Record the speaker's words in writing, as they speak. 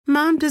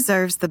Mom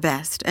deserves the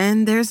best,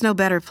 and there's no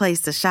better place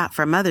to shop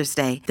for Mother's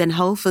Day than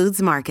Whole Foods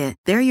Market.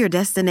 They're your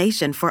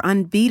destination for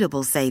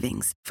unbeatable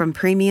savings, from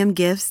premium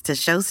gifts to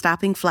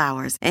show-stopping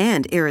flowers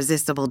and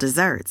irresistible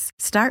desserts.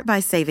 Start by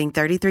saving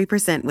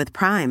 33% with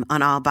Prime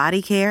on all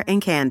body care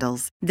and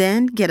candles.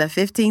 Then get a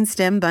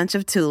 15-stem bunch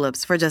of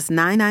tulips for just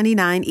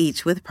 $9.99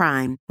 each with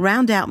Prime.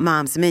 Round out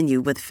Mom's menu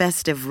with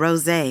festive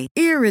rosé,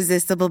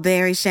 irresistible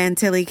berry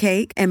chantilly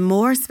cake, and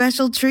more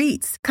special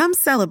treats. Come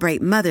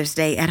celebrate Mother's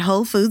Day at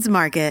Whole Foods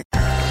Market.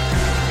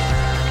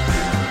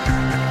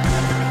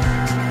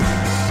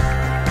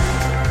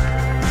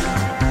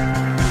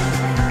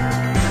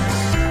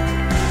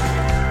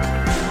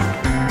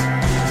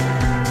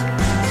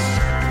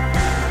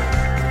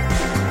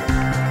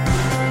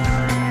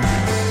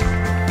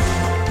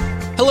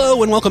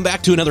 Hello and welcome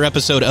back to another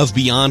episode of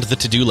Beyond the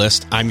To-Do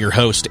List. I'm your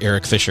host,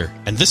 Eric Fisher,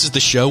 and this is the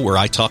show where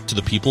I talk to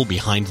the people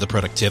behind the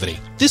productivity.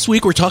 This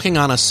week we're talking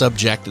on a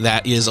subject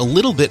that is a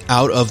little bit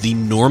out of the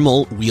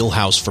normal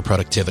wheelhouse for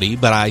productivity,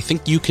 but I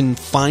think you can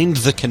find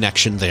the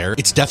connection there.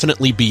 It's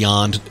definitely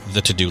beyond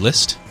the to-do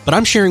list. But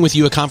I'm sharing with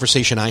you a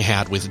conversation I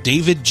had with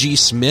David G.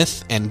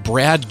 Smith and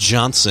Brad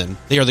Johnson.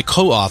 They are the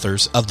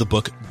co-authors of the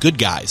book Good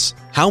Guys: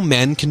 How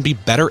Men Can Be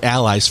Better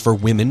Allies for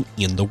Women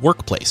in the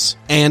Workplace.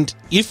 And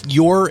if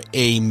you're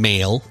a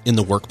male in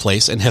the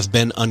workplace and have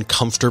been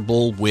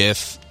uncomfortable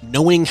with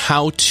knowing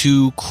how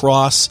to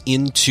cross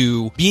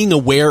into being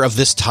aware of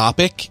this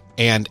topic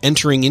and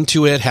entering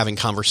into it, having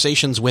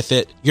conversations with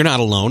it, you're not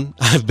alone.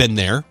 I've been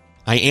there.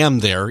 I am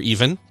there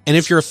even. And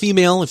if you're a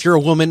female, if you're a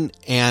woman,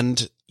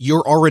 and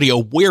you're already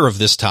aware of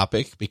this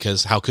topic,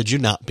 because how could you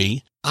not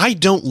be? I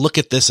don't look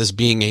at this as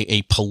being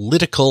a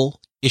political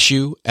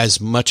issue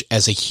as much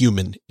as a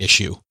human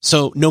issue.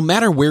 So no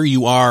matter where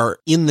you are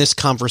in this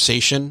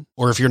conversation,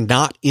 or if you're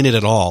not in it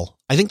at all,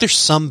 I think there's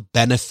some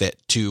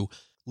benefit to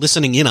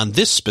listening in on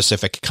this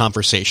specific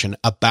conversation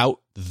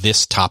about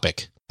this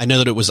topic. I know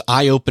that it was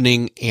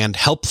eye-opening and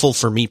helpful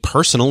for me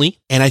personally,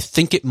 and I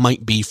think it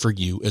might be for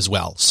you as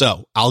well.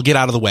 So I'll get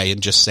out of the way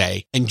and just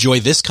say, enjoy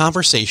this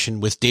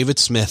conversation with David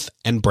Smith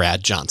and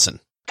Brad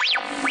Johnson.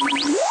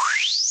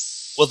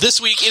 Well,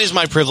 this week it is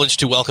my privilege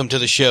to welcome to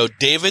the show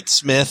David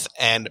Smith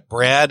and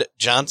Brad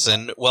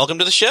Johnson. Welcome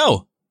to the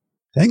show.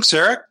 Thanks,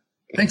 Eric.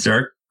 Thanks,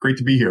 Eric. Great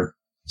to be here.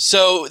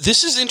 So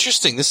this is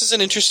interesting. This is an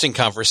interesting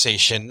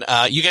conversation.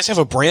 You guys have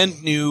a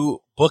brand new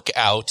book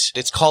out.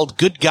 It's called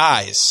Good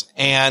Guys.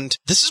 And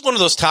this is one of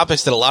those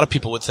topics that a lot of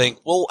people would think,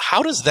 well,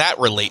 how does that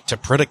relate to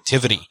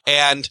productivity?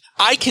 And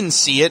I can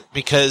see it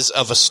because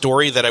of a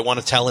story that I want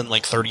to tell in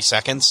like 30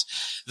 seconds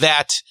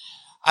that,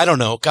 I don't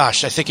know,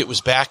 gosh, I think it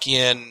was back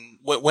in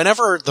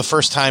whenever the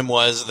first time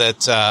was that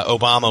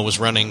Obama was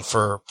running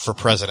for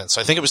president.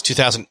 So I think it was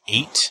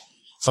 2008.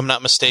 If I'm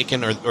not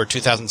mistaken, or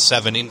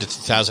 2007 into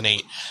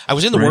 2008. I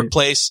was in the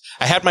workplace.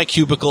 I had my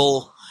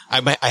cubicle.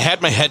 I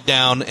had my head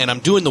down, and I'm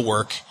doing the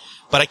work.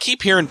 But I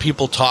keep hearing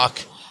people talk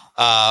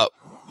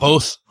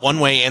both one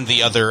way and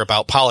the other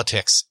about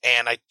politics,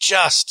 and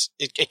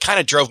it kind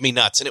of drove me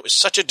nuts. And it was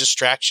such a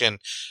distraction.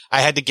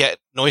 I had to get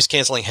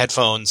noise-canceling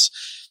headphones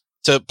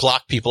to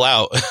block people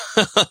out.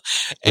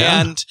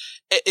 And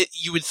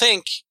you would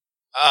think,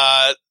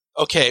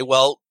 okay,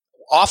 well,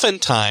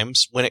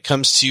 oftentimes when it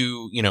comes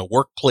to,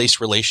 workplace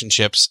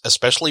relationships,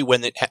 especially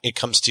when it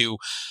comes to,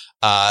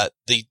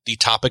 the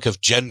topic of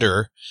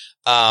gender,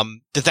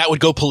 that would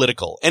go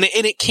political. And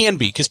it can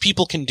be, because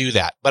people can do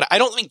that. But I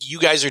don't think you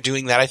guys are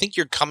doing that. I think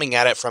you're coming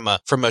at it from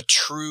a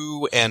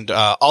true and,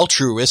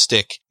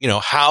 altruistic,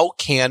 how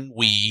can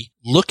we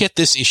look at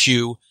this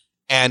issue?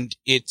 And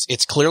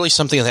it's clearly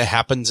something that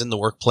happens in the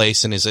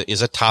workplace and is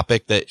a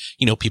topic that,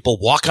 people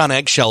walk on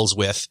eggshells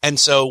with. And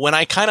so when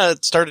I kind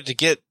of started to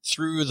get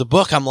through the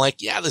book, I'm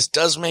like, yeah, this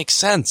does make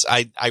sense.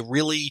 I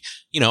really,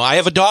 I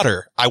have a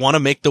daughter. I want to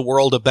make the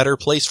world a better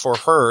place for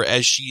her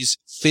as she's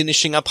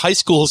finishing up high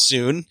school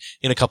soon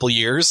in a couple of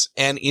years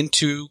and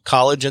into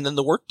college and then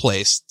the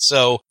workplace.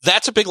 So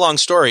that's a big, long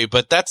story,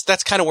 but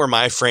that's kind of where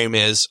my frame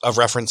is of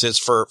references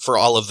for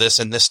all of this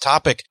and this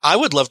topic. I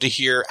would love to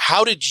hear,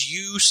 how did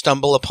you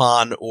stumble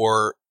upon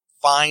or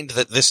find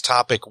that this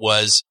topic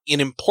was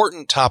an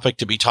important topic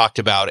to be talked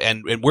about,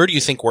 and where do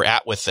you think we're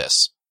at with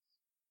this?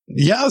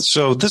 Yeah,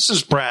 so this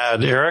is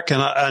Brad, Eric,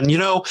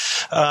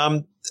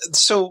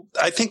 so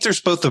I think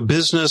there's both a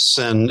business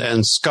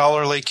and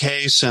scholarly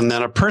case and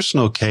then a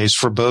personal case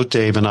for both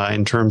Dave and I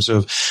in terms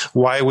of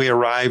why we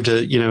arrived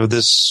at,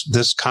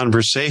 this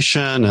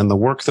conversation and the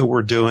work that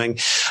we're doing.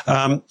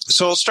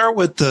 So I'll start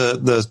with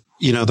the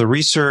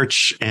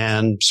research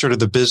and sort of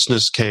the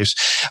business case.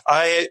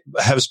 I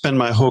have spent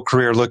my whole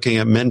career looking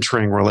at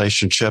mentoring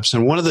relationships.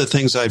 And one of the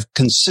things I've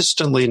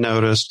consistently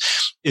noticed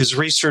is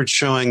research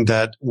showing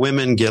that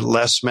women get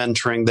less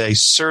mentoring. They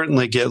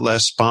certainly get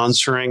less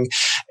sponsoring.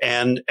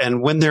 And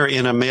when they're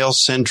in a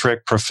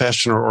male-centric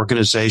profession or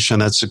organization,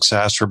 that's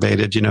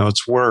exacerbated.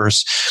 It's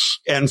worse.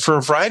 And for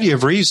a variety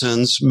of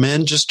reasons,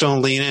 men just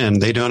don't lean in.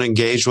 They don't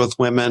engage with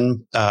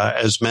women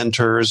as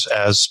mentors,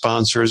 as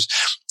sponsors,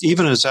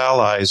 even as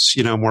allies.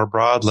 workplace, more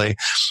broadly.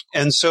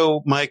 And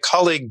so my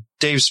colleague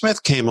Dave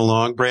Smith came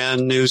along,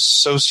 brand new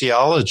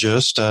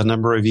sociologist a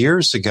number of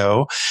years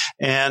ago.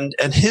 And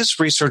his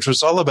research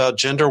was all about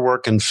gender,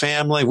 work, and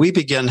family. We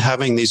began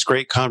having these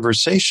great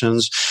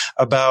conversations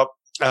about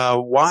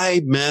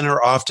why men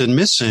are often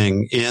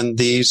missing in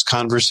these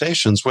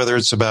conversations, whether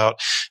it's about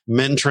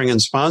mentoring and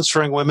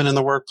sponsoring women in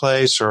the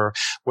workplace, or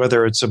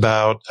whether it's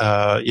about,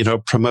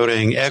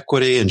 promoting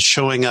equity and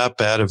showing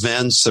up at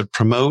events that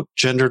promote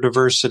gender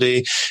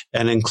diversity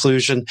and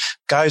inclusion.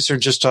 Guys are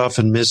just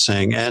often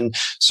missing. And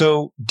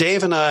so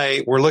Dave and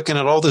I were looking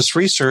at all this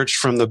research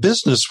from the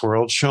business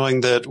world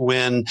showing that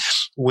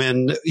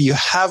when you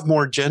have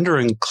more gender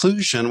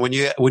inclusion, when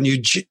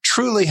you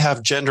truly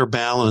have gender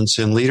balance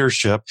in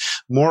leadership,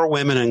 more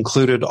women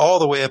included all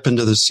the way up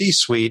into the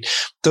C-suite,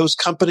 those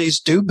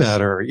companies do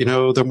better.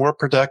 They're more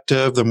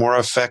productive, they're more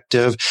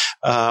effective.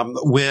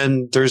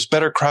 When there's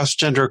better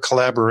cross-gender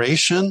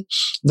collaboration,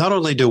 not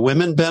only do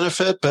women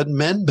benefit, but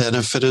men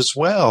benefit as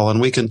well.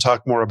 And we can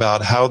talk more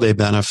about how they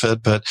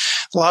benefit, but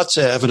lots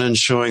of evidence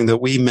showing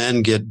that we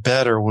men get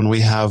better when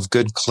we have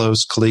good,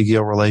 close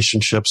collegial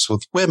relationships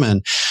with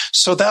women.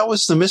 So that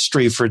was the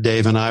mystery for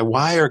Dave and I.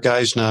 Why are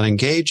guys not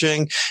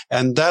engaging?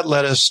 And that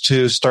led us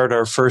to start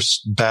our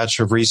first batch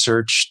of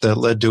research that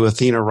led to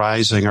Athena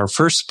Rising, our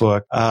first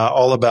book,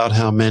 all about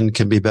how men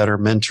can be better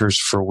mentors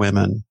for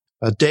women.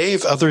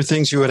 Dave, other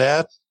things you would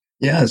add?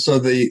 Yeah. So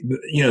the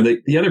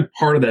other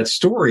part of that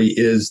story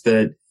is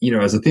that,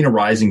 as Athena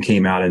Rising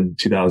came out in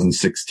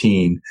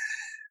 2016,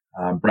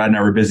 Brad and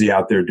I were busy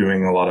out there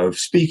doing a lot of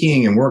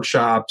speaking and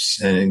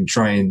workshops and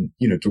trying,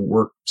 to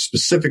work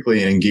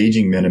specifically in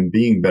engaging men and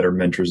being better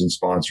mentors and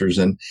sponsors.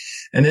 And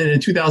then in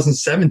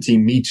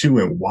 2017, Me Too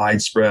went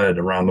widespread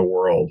around the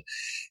world.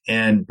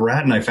 And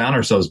Brad and I found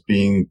ourselves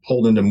being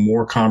pulled into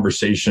more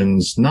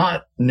conversations,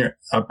 not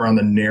up around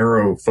the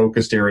narrow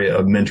focused area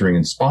of mentoring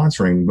and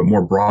sponsoring, but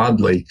more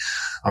broadly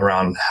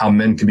around how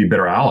men can be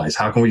better allies.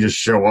 How can we just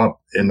show up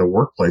in the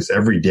workplace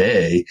every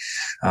day,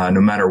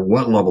 no matter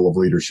what level of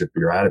leadership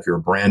you're at, if you're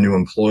a brand new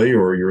employee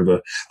or you're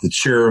the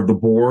chair of the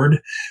board,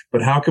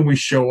 but how can we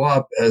show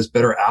up as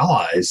better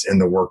allies in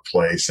the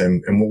workplace,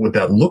 and what would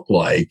that look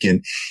like?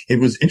 And it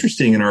was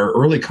interesting in our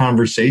early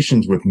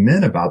conversations with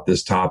men about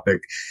this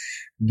topic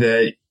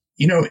that,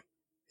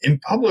 in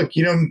public,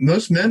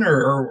 most men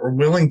are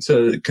willing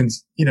to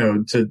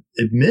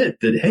admit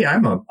that, hey,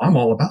 I'm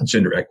all about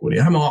gender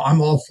equity. I'm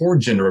all for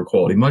gender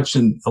equality, much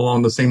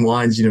along the same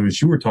lines,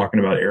 as you were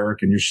talking about,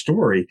 Eric, in your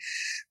story,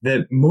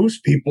 that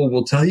most people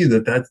will tell you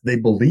that they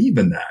believe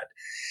in that.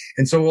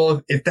 And so,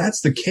 well, if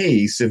that's the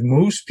case, if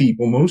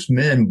most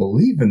men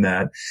believe in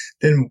that,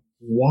 then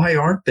why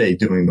aren't they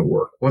doing the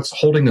work? What's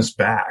holding us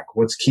back?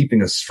 What's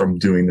keeping us from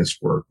doing this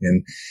work?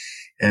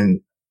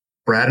 And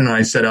Brad and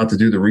I set out to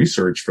do the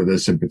research for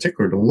this in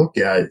particular to look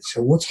at,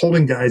 so what's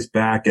holding guys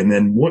back, and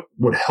then what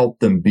would help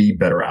them be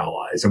better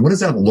allies, and what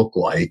does that look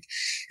like?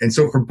 And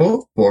so for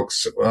both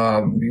books,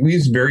 we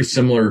use very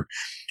similar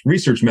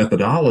research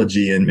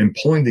methodology and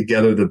pulling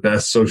together the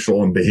best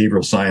social and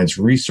behavioral science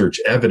research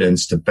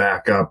evidence to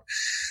back up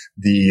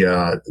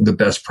the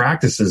best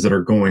practices that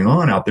are going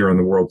on out there in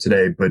the world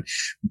today. But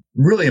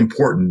really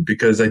important,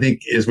 because I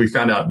think, as we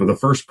found out with the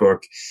first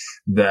book,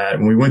 that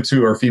when we went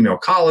to our female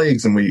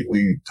colleagues and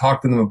we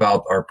talked to them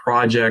about our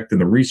project and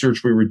the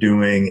research we were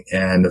doing,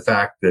 and the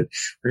fact that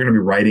we're going to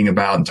be writing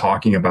about and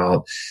talking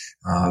about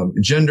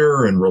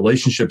gender and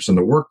relationships in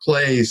the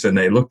workplace, and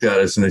they looked at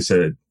us and they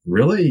said,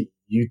 really?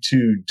 You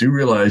two do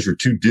realize you're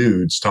two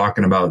dudes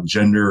talking about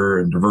gender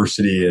and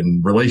diversity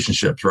and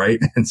relationships, right?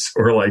 And so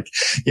we're like,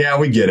 yeah,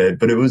 we get it.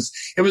 But it was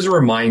a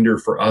reminder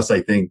for us,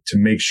 I think, to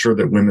make sure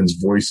that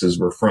women's voices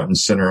were front and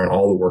center in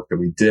all the work that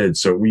we did.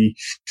 So we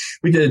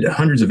did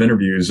hundreds of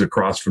interviews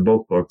across for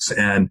both books,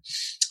 and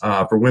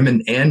for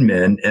women and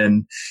men.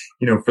 And,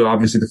 for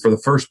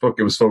the first book,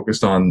 it was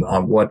focused on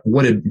what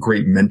did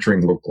great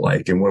mentoring look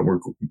like, and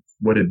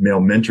what did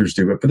male mentors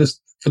do. But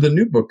for the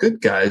new book,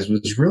 Good Guys,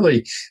 was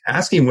really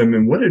asking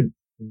women, what did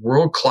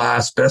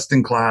world-class,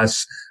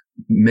 best-in-class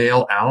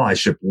male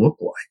allyship look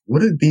like? What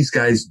did these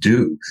guys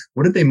do?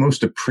 What did they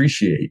most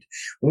appreciate?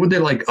 What would they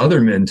like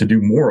other men to do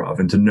more of,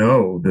 and to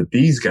know that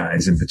these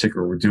guys in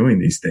particular were doing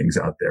these things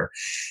out there?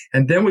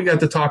 And then we got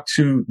to talk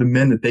to the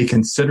men that they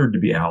considered to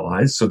be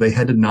allies. So they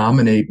had to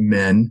nominate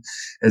men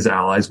as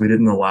allies. We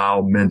didn't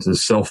allow men to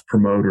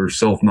self-promote or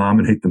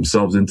self-nominate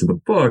themselves into the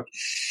book.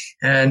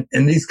 And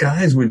these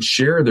guys would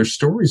share their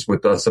stories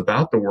with us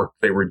about the work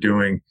they were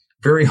doing,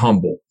 very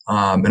humble.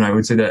 And I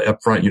would say that up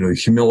front,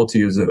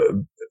 humility is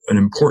an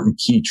important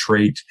key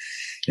trait,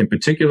 in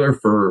particular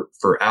for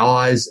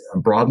allies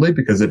broadly,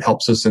 because it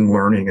helps us in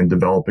learning and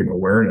developing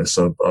awareness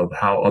of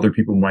how other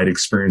people might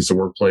experience the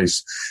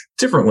workplace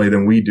differently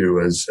than we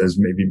do as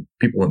maybe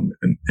people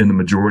in the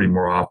majority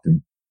more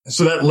often.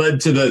 So that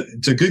led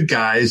to Good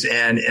Guys.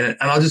 And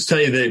I'll just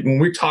tell you that when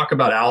we talk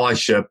about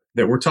allyship,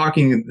 that we're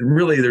talking,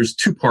 really, there's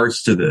two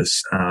parts to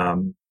this.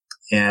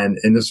 And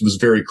this was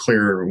very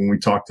clear when we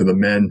talked to the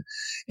men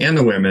and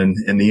the women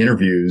in the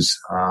interviews,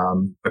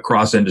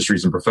 across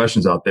industries and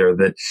professions out there,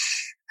 that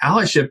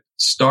allyship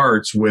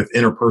starts with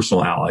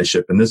interpersonal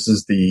allyship. And this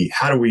is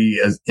how do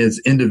we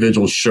as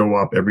individuals show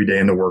up every day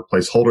in the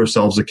workplace, hold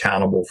ourselves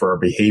accountable for our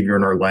behavior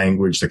and our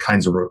language, the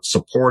kinds of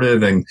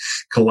supportive and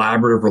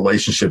collaborative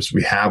relationships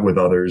we have with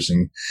others.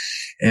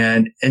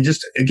 And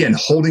just, again,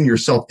 holding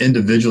yourself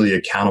individually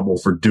accountable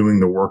for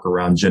doing the work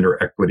around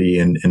gender equity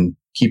and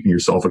keeping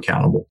yourself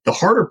accountable. The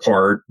harder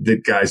part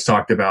that guys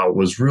talked about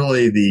was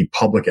really the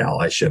public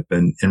allyship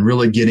and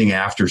really getting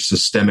after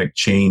systemic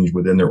change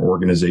within their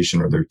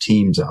organization or their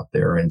teams out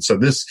there. And so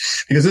because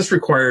this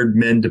required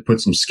men to put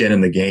some skin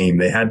in the game.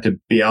 They had to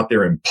be out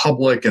there in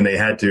public, and they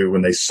had to,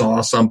 when they saw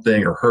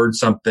something or heard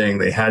something,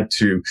 they had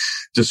to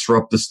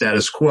disrupt the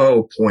status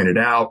quo, point it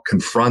out,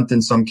 confront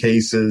in some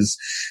cases,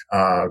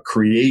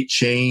 create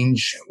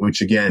change,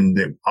 which again,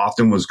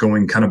 often was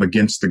going kind of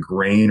against the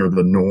grain or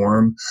the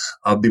norm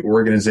of the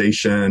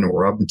organization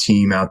or of the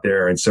team out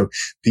there. And so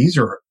these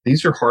are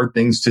hard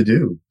things to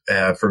do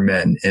for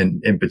men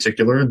in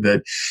particular,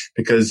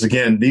 because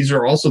again, these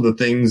are also the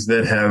things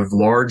that have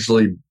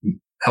largely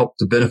helped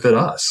to benefit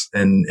us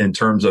in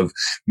terms of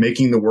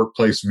making the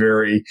workplace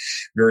very,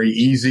 very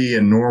easy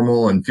and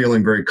normal and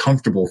feeling very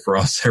comfortable for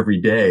us every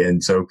day.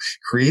 And so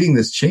creating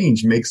this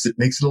change makes it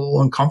a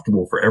little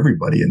uncomfortable for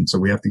everybody. And so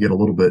we have to get a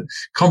little bit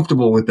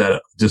comfortable with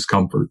that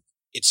discomfort.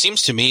 It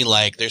seems to me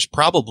like there's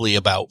probably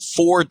about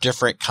 4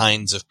 different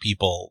kinds of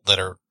people that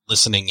are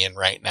listening in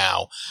right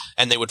now,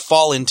 and they would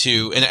fall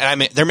into,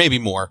 and there may be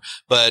more,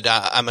 but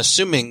I'm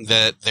assuming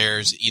that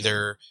there's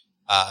either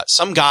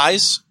some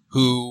guys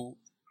who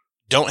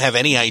don't have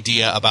any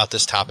idea about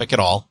this topic at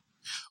all,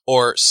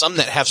 or some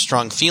that have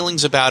strong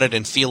feelings about it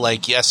and feel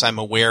like, yes, I'm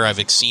aware, I've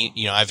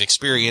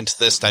experienced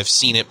this, I've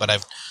seen it, but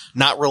I've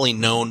not really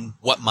known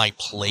what my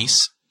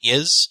place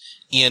is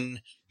in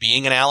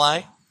being an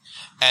ally.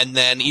 And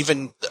then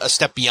even a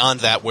step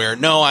beyond that where,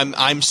 no,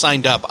 I'm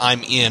signed up,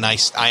 I'm in, I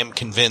am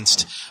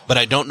convinced, but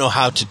I don't know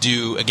how to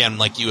do, again,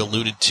 like you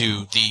alluded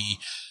to,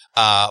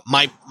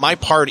 my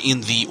part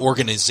in the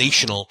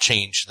organizational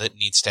change that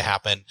needs to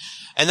happen.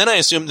 And then I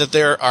assume that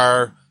there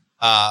are,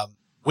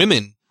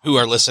 women who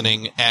are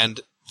listening,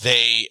 and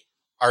they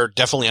are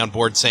definitely on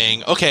board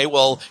saying, okay,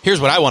 well, here's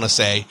what I want to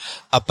say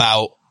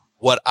about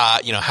what,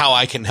 how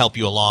I can help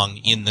you along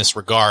in this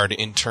regard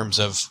in terms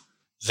of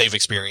they've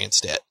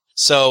experienced it.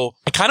 So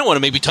I kind of want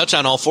to maybe touch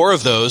on all 4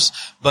 of those,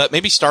 but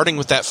maybe starting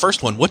with that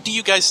first one. What do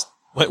you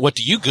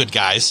good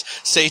guys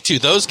say to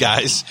those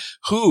guys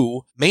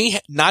who may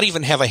not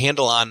even have a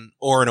handle on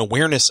or an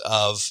awareness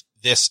of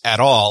this at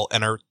all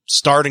and are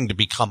starting to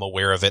become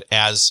aware of it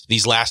as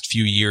these last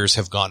few years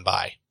have gone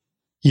by?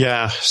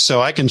 Yeah.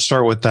 So I can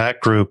start with that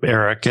group,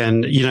 Eric.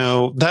 And,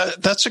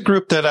 that's a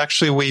group that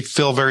actually we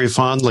feel very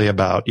fondly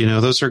about.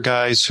 Those are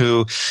guys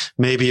who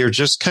maybe are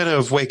just kind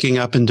of waking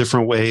up in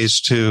different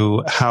ways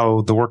to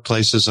how the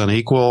workplace is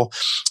unequal,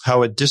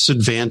 how it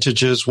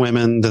disadvantages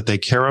women that they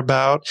care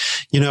about,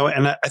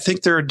 and I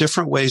think there are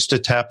different ways to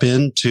tap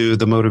into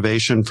the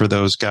motivation for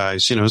those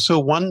guys, so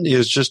one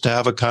is just to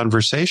have a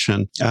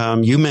conversation.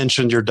 You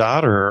mentioned your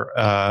daughter,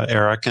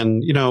 Eric,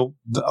 and,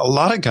 a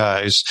lot of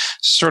guys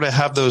sort of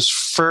have those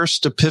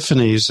first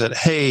epiphanies that,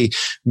 hey,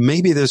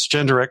 maybe this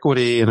gender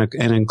equity and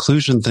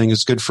inclusion thing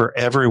is good for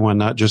everyone,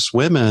 not just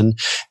women.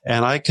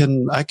 And I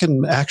can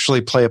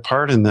actually play a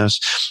part in this.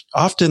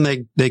 Often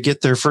they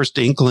get their first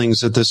inklings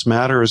that this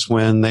matters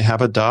when they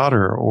have a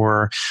daughter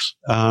or,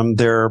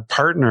 their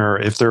partner.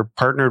 If they're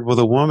partnered with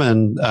a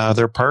woman,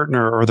 their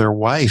partner or their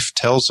wife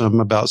tells them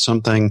about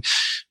something,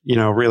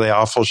 really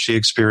awful she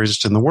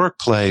experienced in the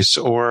workplace,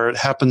 or it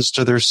happens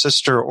to their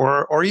sister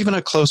or even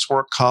a close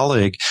work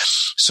colleague.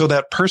 So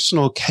that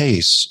personal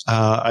case,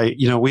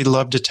 we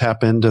love to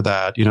tap into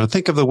that.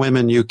 Think of the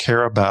women you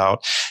care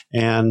about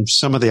and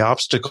some of the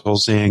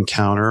obstacles they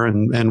encounter,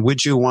 and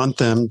would you want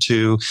them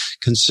to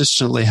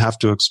consistently have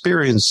to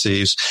experience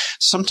these?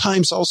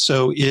 Sometimes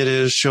also it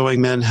is showing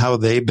men how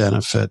they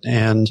benefit.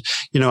 And,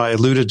 I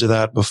alluded to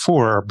that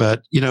before,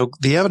 but,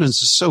 the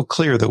evidence is so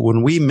clear that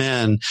when we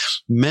men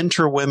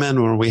mentor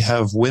women, when we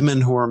have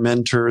women who are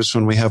mentors,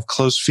 when we have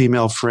close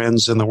female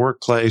friends in the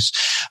workplace,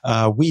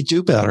 we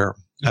do better.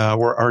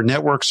 Our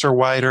networks are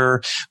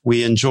wider.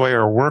 We enjoy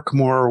our work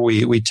more.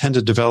 We tend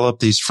to develop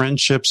these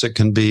friendships that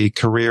can be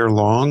career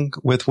long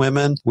with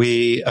women.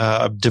 We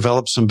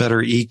develop some better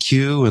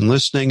EQ and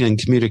listening and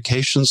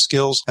communication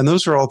skills. And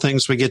those are all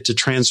things we get to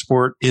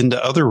transport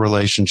into other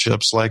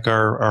relationships like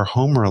our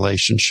home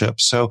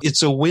relationships. So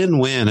it's a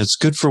win-win. It's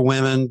good for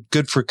women,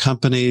 good for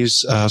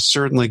companies,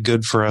 certainly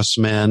good for us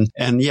men.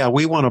 And yeah,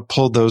 we want to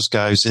pull those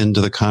guys into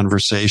the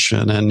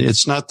conversation. And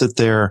it's not that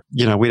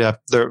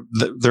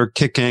they're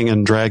kicking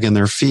and dragging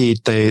their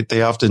feet.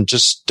 They often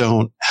just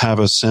don't have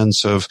a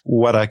sense of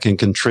what I can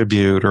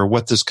contribute or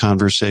what this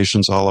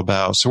conversation's all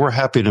about. So we're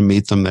happy to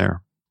meet them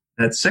there.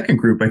 That second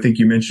group I think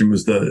you mentioned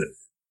was the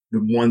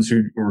ones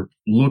who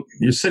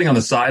you're sitting on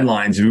the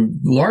sidelines, who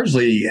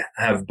largely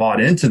have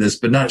bought into this,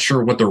 but not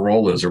sure what their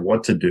role is or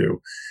what to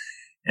do.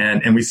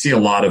 And we see a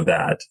lot of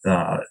that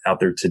out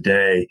there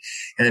today.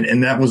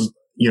 And that was,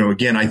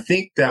 again, I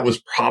think that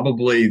was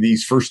probably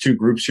these first 2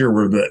 groups here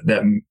were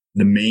that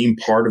the main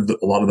part of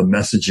a lot of the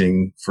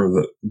messaging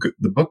for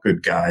the book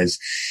Good Guys,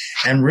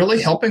 and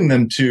really helping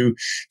them to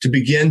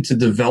begin to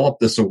develop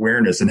this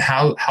awareness. And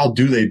how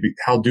do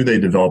they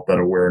develop that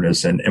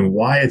awareness, and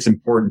why it's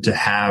important to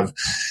have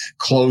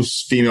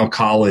close female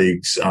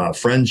colleagues,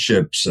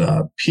 friendships,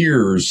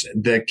 peers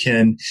that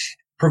can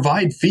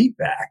provide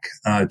feedback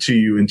to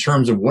you in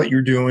terms of what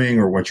you're doing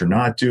or what you're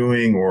not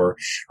doing, or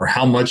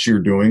how much you're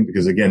doing.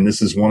 Because again,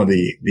 this is one of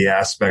the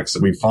aspects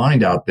that we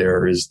find out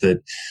there, is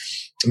that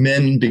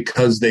men,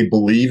 because they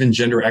believe in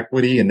gender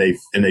equity and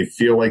they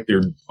feel like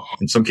they're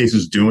in some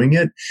cases doing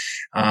it,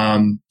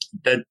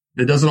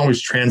 that doesn't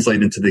always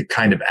translate into the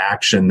kind of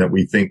action that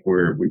we think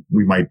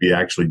we might be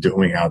actually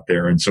doing out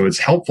there. And so it's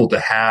helpful to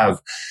have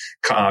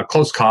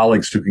close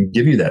colleagues who can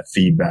give you that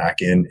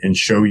feedback and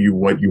show you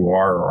what you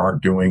are or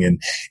aren't doing,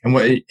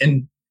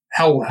 and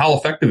how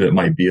effective it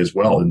might be as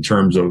well, in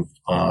terms of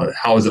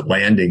how is it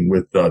landing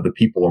with the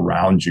people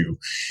around you,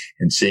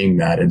 and seeing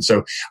that. And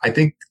so I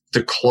think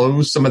to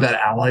close some of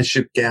that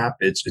allyship gap,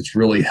 it's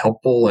really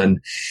helpful. And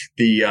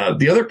the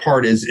other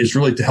part is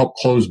really to help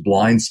close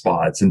blind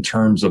spots in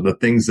terms of the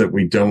things that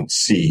we don't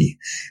see.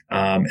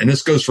 And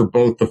this goes for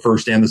both the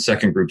first and the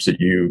second groups that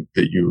you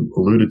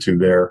alluded to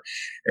there,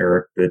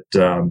 Eric,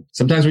 that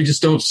sometimes we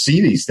just don't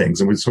see these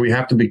things. And so we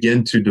have to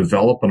begin to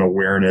develop an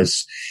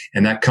awareness.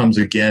 And that comes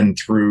again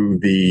through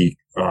the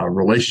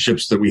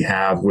relationships that we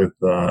have with,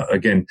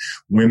 again,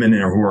 women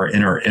who are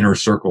in our inner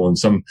circle. And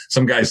some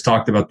guys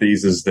talked about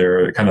these as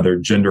their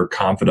gender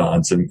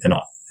confidants in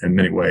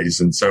many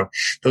ways. And so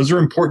those are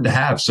important to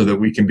have, so that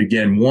we can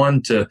begin,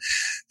 one, to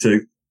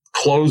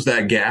close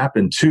that gap,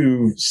 and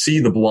two, see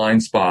the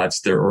blind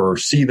spots there, or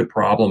see the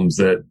problems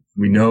that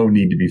we know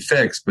need to be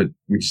fixed, but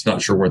we're just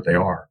not sure what they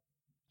are.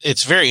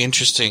 It's very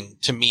interesting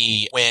to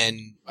me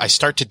when I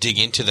start to dig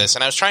into this,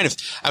 and I was trying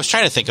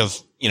to think of,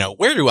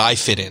 where do I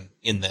fit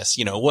in this?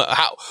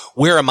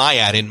 Where am I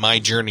at in my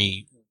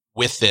journey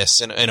with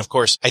this? And of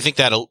course, I think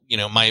that,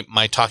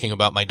 my talking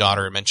about my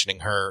daughter and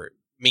mentioning her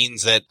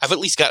means that I've at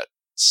least got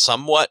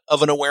somewhat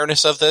of an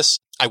awareness of this.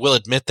 I will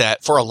admit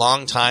that for a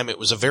long time, it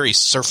was a very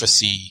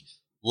surfacey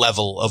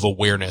level of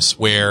awareness,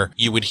 where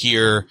you would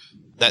hear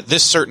that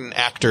this certain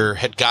actor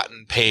had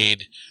gotten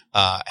paid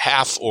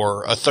half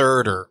or a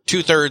third or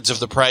 2/3 of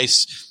the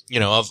price,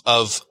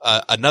 of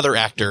another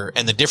actor.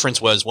 And the difference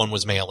was one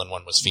was male and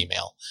one was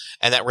female.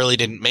 And that really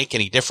didn't make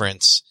any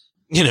difference,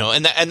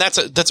 and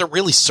that's a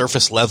really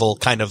surface level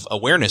kind of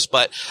awareness.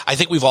 But I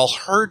think we've all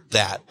heard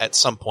that at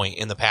some point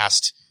in the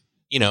past,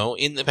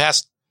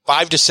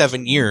 5 to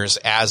 7 years,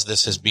 as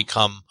this has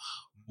become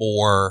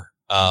more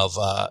of,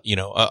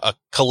 a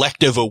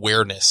collective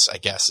awareness, I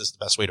guess is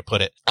the best way to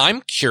put it.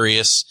 I'm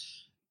curious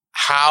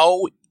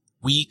how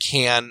we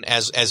can,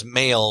 as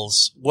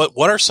males,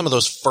 what are some of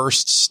those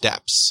first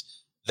steps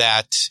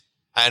that,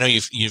 I know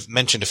you've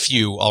mentioned a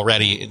few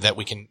already that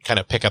we can kind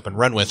of pick up and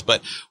run with,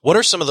 but what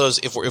are some of those,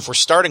 if we're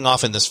starting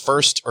off in this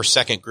first or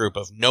second group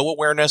of no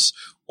awareness,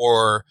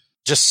 or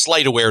just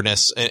slight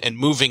awareness, and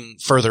moving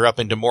further up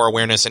into more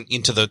awareness and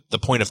into the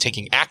point of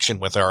taking action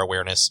with our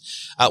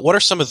awareness, what are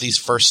some of these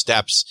first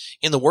steps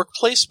in the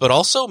workplace, but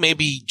also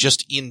maybe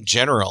just in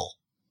general?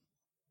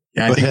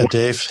 Yeah, Go ahead,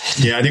 Dave.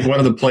 Yeah, I think one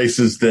of the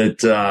places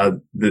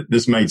that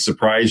this might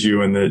surprise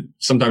you, and that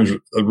sometimes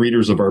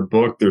readers of our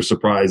book, they're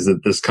surprised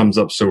that this comes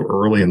up so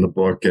early in the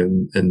book,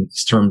 and in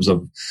terms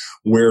of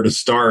where to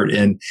start.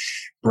 And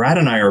Brad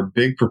and I are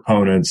big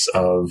proponents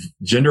of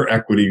gender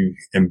equity,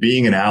 and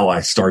being an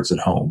ally starts at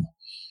home.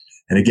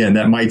 And again,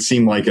 that might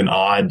seem like an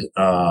odd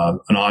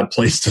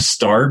place to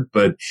start,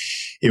 but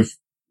if,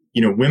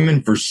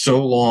 women for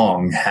so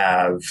long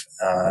have,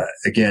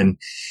 again,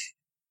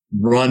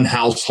 run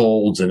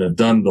households and have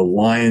done the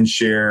lion's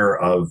share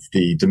of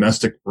the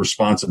domestic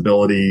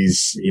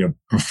responsibilities,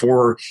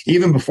 before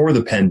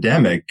the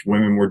pandemic,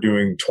 women were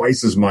doing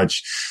twice as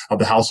much of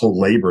the household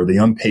labor, the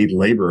unpaid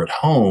labor at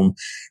home,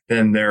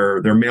 than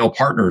their male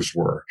partners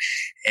were.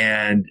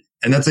 And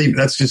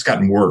that's just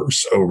gotten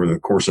worse over the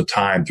course of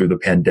time through the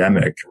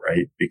pandemic,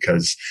 right?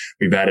 Because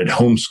we've added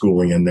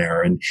homeschooling in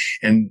there,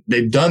 and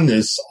they've done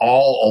this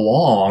all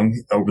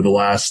along over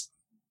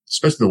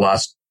especially the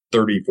last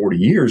 30, 40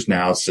 years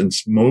now,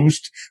 since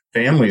most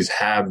families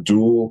have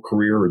dual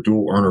career or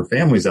dual earner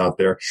families out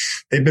there.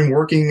 They've been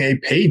working a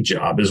paid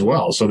job as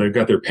well. So they've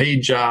got their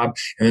paid job,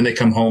 and then they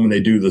come home and they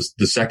do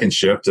the second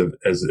shift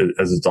as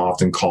it's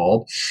often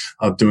called,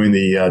 of doing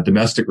the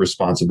domestic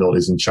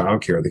responsibilities and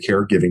childcare, the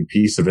caregiving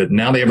piece of it. And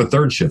now they have a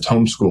third shift,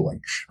 homeschooling,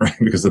 right?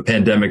 Because the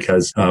pandemic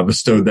has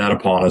bestowed that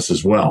upon us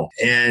as well.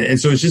 And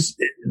so it's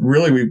just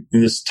really,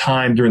 in this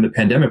time during the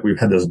pandemic, we've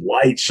had this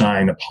light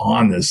shine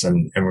upon this,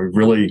 and we've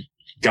really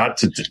got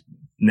to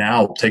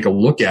now take a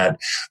look at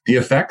the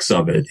effects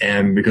of it.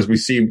 And because we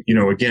see,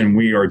 again,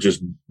 we are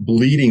just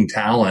bleeding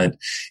talent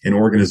in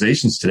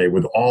organizations today,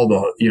 with all the,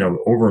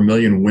 over 1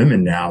 million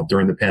women now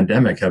during the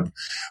pandemic have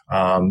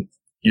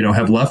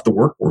have left the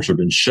workforce or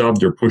been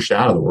shoved or pushed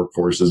out of the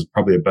workforce is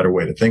probably a better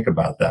way to think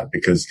about that,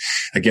 because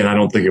again, I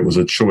don't think it was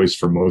a choice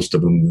for most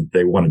of them that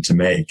they wanted to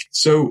make.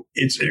 So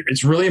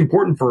it's really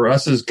important for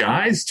us as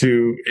guys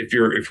to, if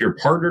you're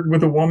partnered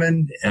with a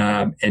woman,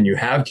 and you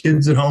have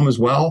kids at home as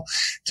well,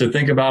 to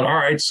think about, all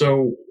right,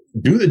 so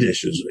do the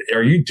dishes.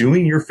 Are you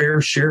doing your fair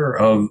share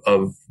of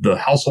the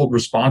household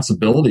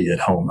responsibility at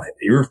home?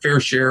 Your fair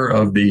share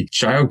of the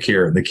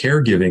childcare, the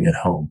caregiving at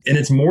home. And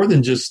it's more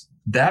than just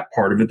that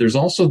part of it. There's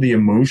also the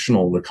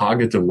emotional, the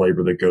cognitive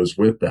labor that goes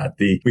with that.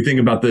 We think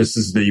about this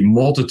as the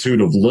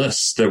multitude of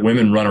lists that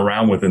women run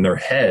around with in their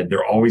head.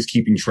 They're always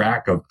keeping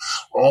track of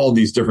all of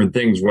these different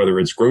things, whether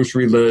it's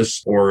grocery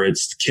lists or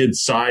it's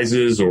kids'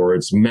 sizes or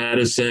it's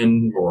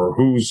medicine or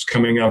who's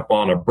coming up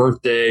on a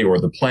birthday or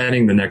the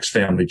planning the next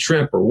family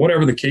trip or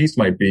whatever the case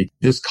might be.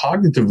 This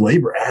cognitive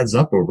labor adds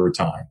up over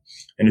time.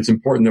 And it's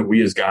important that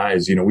we as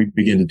guys, we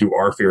begin to do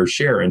our fair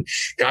share. And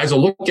guys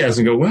will look at us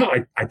and go, well,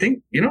 I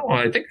think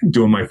I'm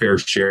doing my fair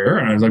share.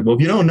 And I was like, well,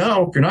 if you don't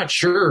know, if you're not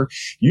sure,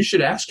 you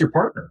should ask your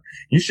partner.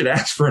 You should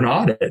ask for an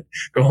audit.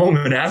 Go home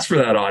and ask for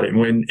that audit.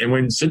 And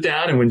when sit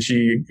down and when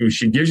she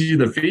gives you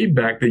the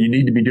feedback that you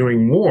need to be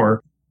doing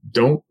more,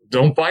 don't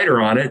fight her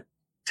on it.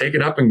 Take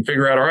it up and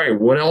figure out, all right,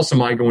 what else am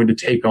I going to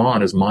take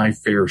on as my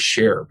fair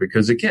share?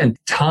 Because again,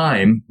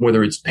 time,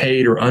 whether it's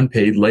paid or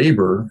unpaid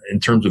labor in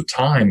terms of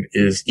time,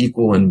 is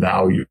equal in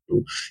value.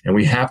 And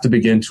we have to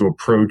begin to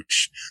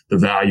approach the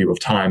value of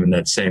time in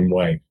that same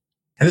way.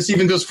 And this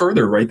even goes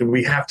further, right? That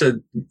we have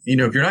to,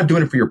 if you're not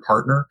doing it for your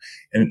partner,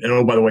 and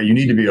oh, by the way, you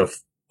need to be a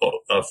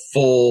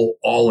full,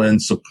 all-in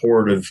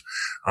supportive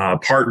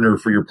partner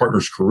for your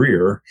partner's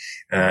career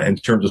in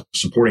terms of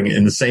supporting it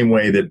in the same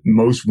way that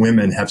most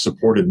women have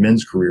supported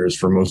men's careers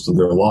for most of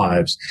their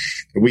lives.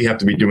 We have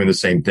to be doing the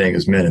same thing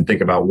as men and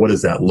think about, what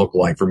does that look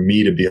like for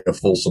me to be a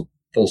full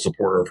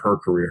supporter of her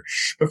career.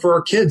 But for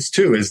our kids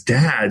too, as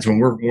dads, when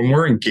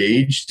we're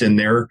engaged in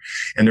their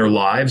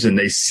lives and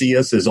they see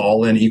us as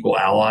all-in equal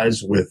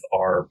allies with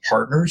our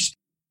partners,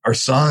 our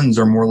sons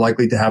are more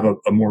likely to have a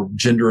more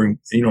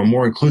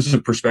more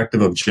inclusive perspective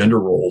of gender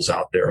roles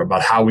out there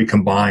about how we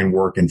combine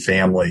work and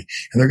family.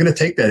 And they're going to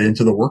take that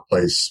into the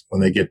workplace when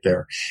they get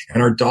there.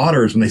 And our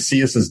daughters, when they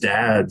see us as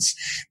dads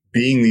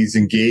being these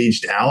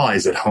engaged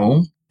allies at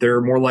home, they're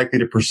more likely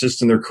to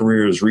persist in their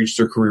careers, reach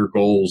their career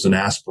goals and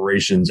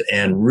aspirations,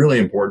 and really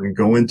important,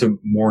 go into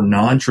more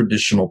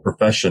non-traditional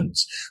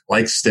professions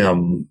like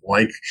STEM,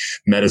 like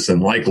medicine,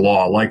 like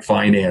law, like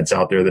finance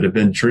out there that have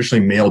been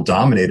traditionally male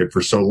dominated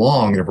for so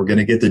long. And if we're going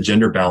to get the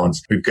gender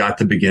balance, we've got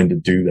to begin to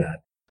do that.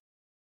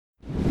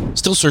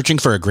 Still searching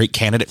for a great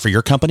candidate for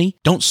your company?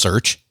 Don't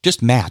search,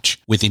 just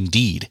match with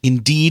Indeed.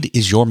 Indeed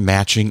is your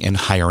matching and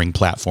hiring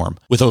platform.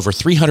 With over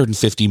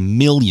 350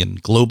 million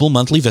global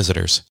monthly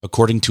visitors,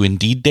 according to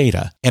Indeed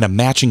data, and a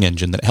matching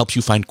engine that helps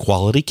you find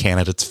quality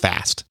candidates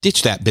fast.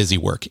 Ditch that busy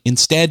work.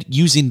 Instead,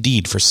 use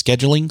Indeed for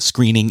scheduling,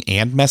 screening,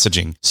 and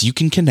messaging so you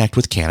can connect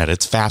with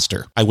candidates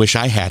faster. I wish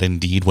I had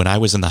Indeed when I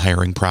was in the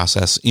hiring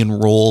process in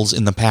roles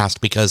in the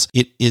past, because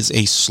it is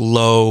a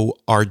slow,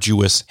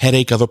 arduous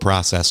headache of a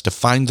process to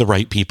find the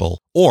right people.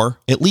 Or,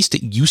 at least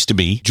it used to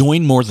be.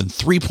 Join more than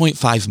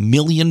 3.5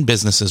 million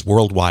businesses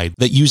worldwide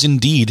that use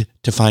Indeed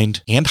to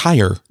find and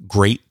hire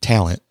great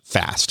talent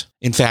fast.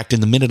 In fact, in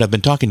the minute I've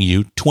been talking to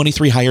you,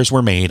 23 hires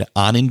were made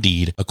on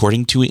Indeed,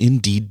 according to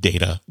Indeed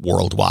data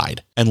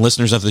worldwide. And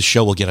listeners of this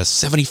show will get a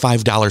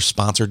 $75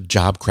 sponsored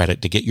job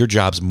credit to get your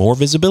jobs more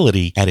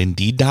visibility at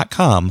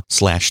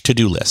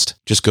Indeed.com/to-do list.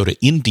 Just go to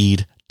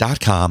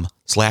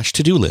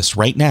Indeed.com/to-do list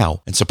right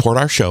now and support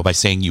our show by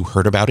saying you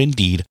heard about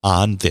Indeed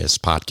on this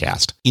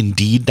podcast.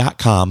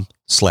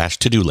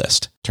 Indeed.com/to-do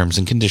list. Terms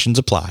and conditions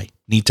apply.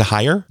 Need to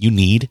hire? You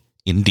need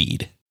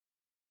Indeed.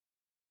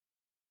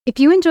 If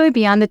you enjoy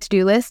Beyond the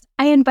To-Do List,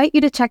 I invite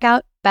you to check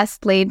out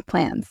Best Laid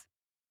Plans.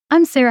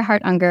 I'm Sarah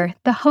Hart Unger,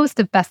 the host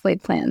of Best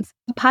Laid Plans,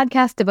 a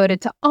podcast devoted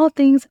to all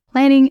things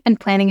planning and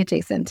planning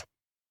adjacent.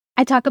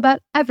 I talk about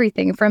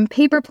everything from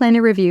paper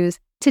planner reviews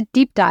to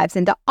deep dives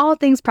into all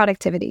things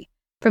productivity,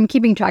 from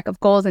keeping track of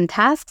goals and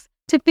tasks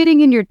to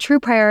fitting in your true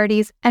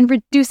priorities and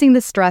reducing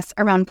the stress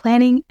around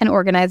planning and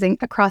organizing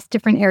across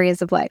different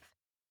areas of life.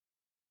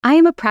 I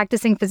am a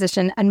practicing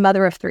physician and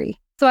mother of 3,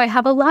 so I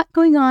have a lot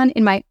going on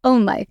in my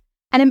own life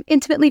and am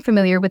intimately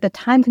familiar with the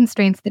time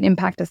constraints that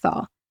impact us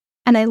all.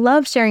 And I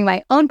love sharing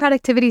my own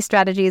productivity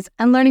strategies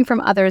and learning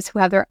from others who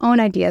have their own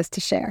ideas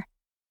to share.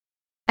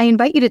 I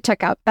invite you to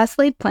check out Best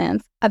Laid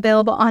Plans,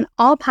 available on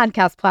all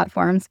podcast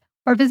platforms,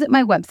 or visit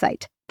my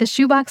website,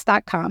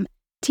 theshoebox.com,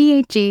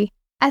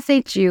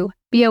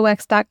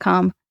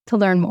 THESHUBOX.com, to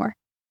learn more.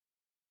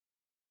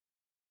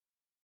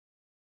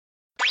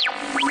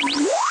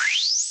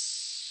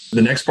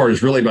 The next part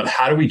is really about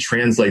how do we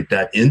translate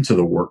that into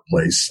the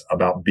workplace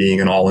about being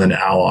an all-in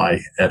ally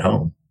at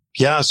home.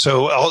 Yeah,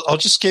 so I'll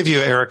just give you,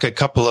 Eric, a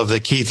couple of the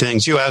key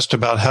things. You asked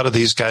about how do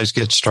these guys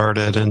get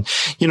started, and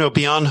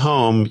beyond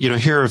home,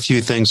 here are a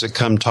few things that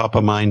come top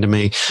of mind to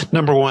me.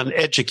 Number one,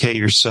 educate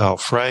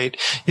yourself, right?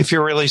 If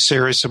you're really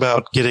serious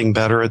about getting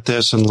better at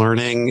this and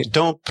learning,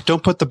 don't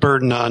put the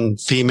burden on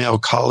female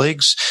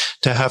colleagues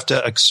to have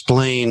to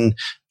explain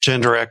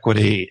gender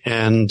equity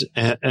and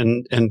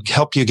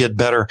help you get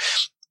better.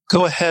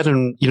 Go ahead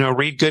and,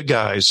 read Good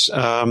Guys.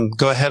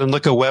 Go ahead and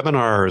look at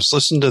webinars.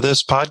 Listen to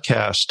this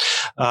podcast.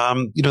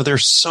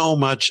 There's so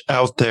much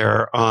out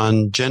there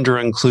on gender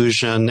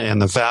inclusion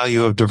and the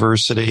value of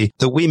diversity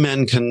that we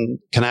men can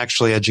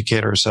actually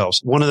educate ourselves.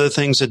 One of the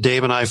things that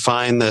Dave and I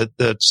find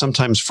that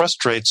sometimes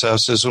frustrates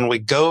us is when we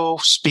go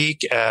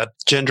speak at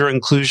gender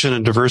inclusion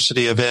and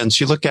diversity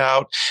events, you look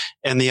out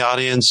in the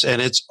audience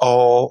and it's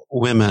all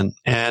women.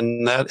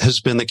 And that has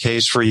been the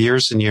case for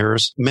years and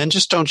years. Men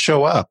just don't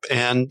show up.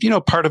 And,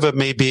 part of it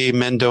may be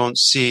men don't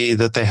see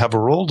that they have a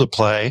role to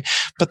play,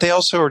 but they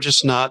also are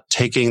just not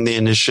taking the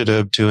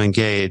initiative to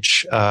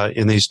engage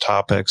in these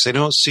topics. They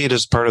don't see it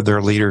as part of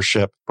their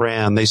leadership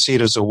brand. They see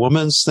it as a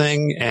woman's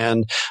thing.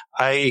 And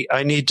I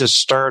need to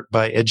start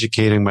by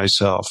educating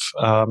myself.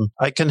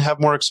 I can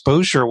have more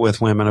exposure with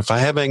women. If I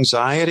have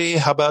anxiety,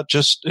 how about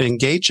just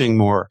engaging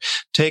more?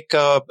 Take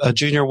a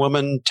junior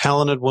woman,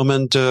 talented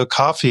woman to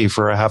coffee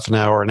for a half an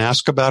hour and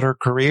ask about her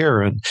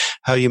career and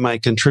how you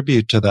might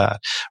contribute to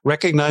that.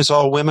 Recognize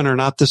all women are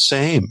not the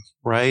same,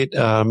 right?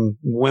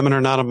 Women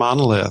are not a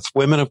monolith.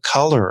 Women of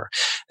color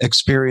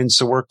experience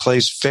the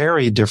workplace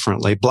very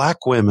differently.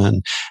 Black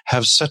women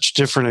have such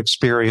different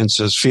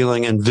experiences,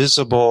 feeling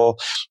invisible,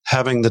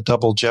 having the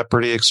double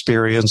jeopardy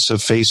experience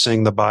of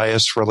facing the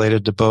bias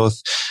related to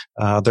both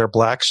their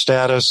Black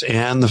status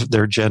and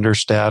their gender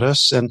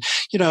status. And,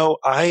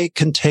 I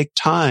can take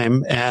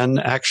time and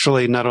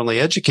actually not only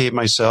educate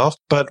myself,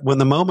 but when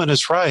the moment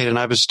is right and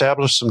I've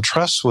established some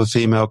trust with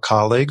female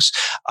colleagues,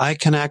 I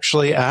can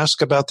actually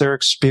ask about their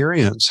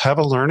experience, have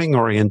a learning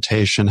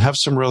orientation, have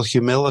some real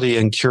humility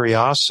and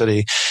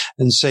curiosity,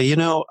 and say,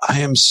 I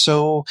am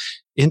so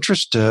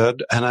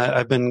interested, and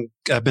I've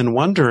been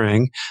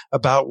wondering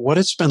about what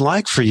it's been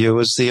like for you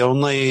as the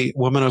only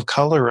woman of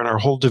color in our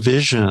whole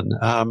division.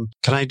 Can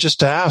I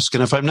just ask?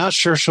 And if I'm not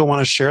sure she'll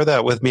want to share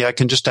that with me, I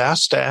can just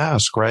ask to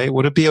ask, right?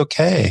 Would it be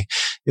okay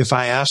if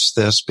I ask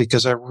this?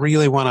 Because I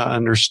really want to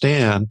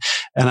understand,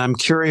 and I'm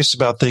curious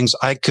about things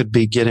I could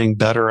be getting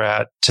better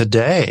at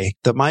today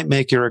that might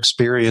make your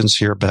experience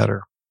here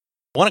better.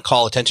 I want to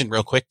call attention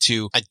real quick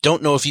to, I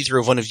don't know if either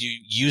of one of you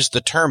used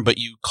the term, but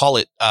you call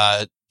it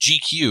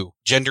GQ,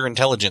 gender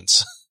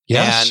intelligence.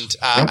 Yes.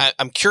 And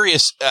I'm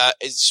curious,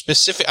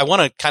 specific. I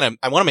want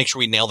to make sure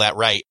we nail that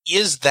right.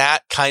 Is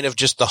that kind of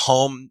just the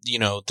home,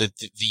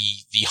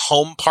 the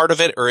home part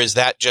of it, or is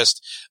that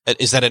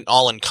an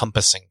all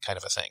encompassing kind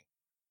of a thing?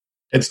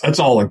 It's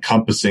all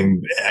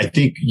encompassing. I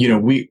think,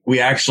 we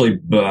actually,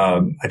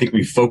 I think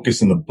we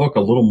focus in the book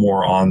a little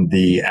more on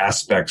the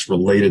aspects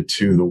related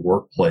to the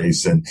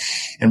workplace and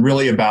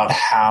really about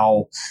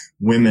how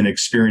women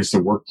experience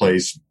the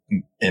workplace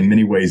in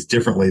many ways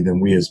differently than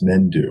we as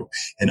men do,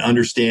 and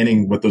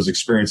understanding what those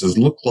experiences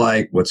look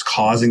like, what's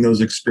causing those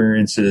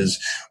experiences,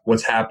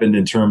 what's happened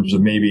in terms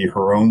of maybe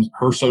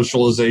her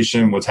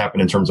socialization, what's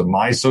happened in terms of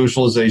my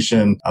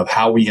socialization, of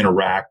how we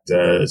interact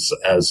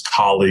as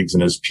colleagues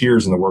and as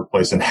peers in the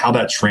workplace, and how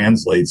that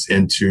translates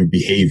into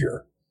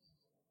behavior.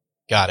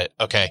 Got it.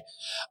 Okay.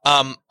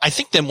 I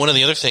think then one of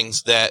the other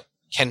things that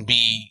can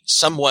be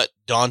somewhat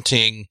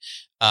daunting,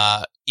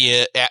 as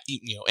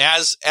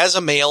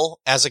a male,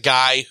 as a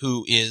guy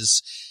who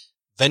is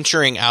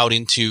venturing out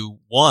into,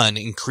 one,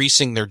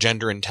 increasing their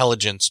gender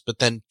intelligence, but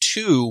then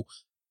two,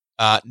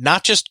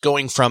 not just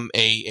going from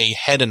a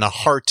head and a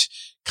heart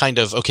kind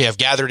of, okay, I've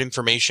gathered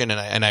information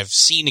and I've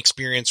seen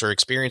experience or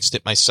experienced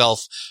it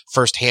myself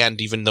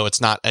firsthand, even though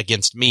it's not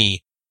against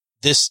me.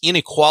 This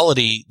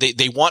inequality,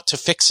 they want to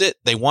fix it.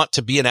 They want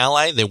to be an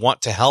ally. They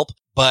want to help,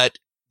 but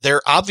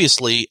they're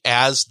obviously,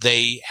 as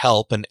they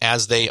help and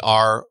as they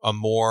are a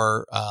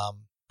more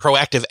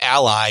proactive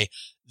ally,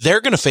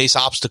 they're going to face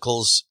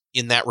obstacles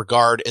in that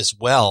regard as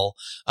well.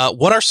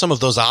 What are some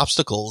of those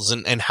obstacles,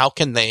 and how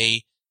can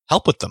they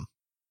help with them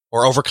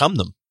or overcome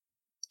them?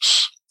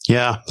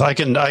 Yeah, I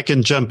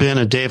can jump in,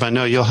 and Dave, I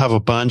know you'll have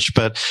a bunch,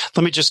 but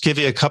let me just give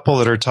you a couple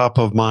that are top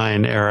of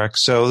mind, Eric.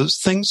 So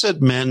things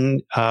that men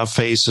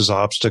face as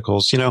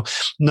obstacles.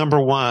 Number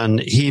one,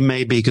 he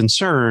may be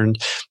concerned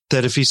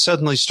that if he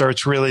suddenly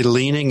starts really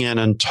leaning in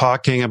and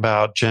talking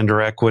about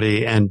gender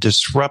equity and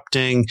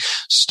disrupting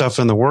stuff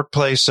in the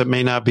workplace that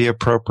may not be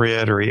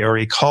appropriate, or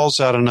he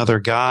calls out another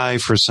guy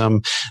for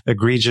some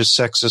egregious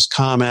sexist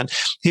comment,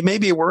 he may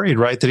be worried,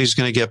 right, that he's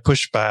going to get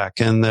pushback,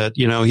 and that,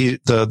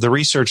 the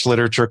research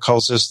literature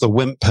calls this the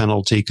wimp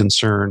penalty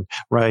concern,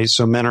 right?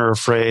 So men are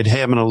afraid,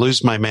 hey, I'm going to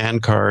lose my man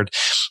card.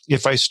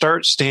 If I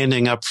start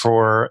standing up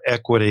for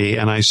equity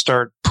and I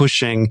start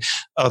pushing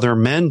other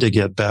men to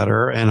get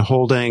better and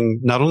holding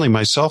not only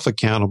myself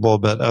accountable,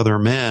 but other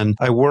men,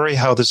 I worry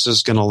how this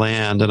is going to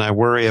land. And I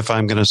worry if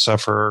I'm going to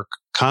suffer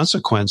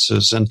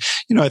consequences. And,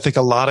 I think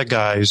a lot of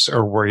guys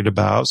are worried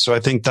about. So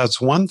I think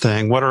that's one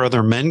thing. What are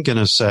other men going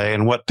to say,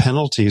 and what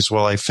penalties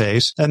will I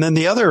face? And then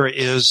the other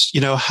is,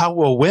 how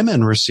will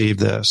women receive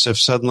this? If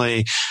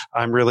suddenly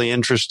I'm really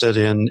interested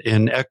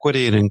in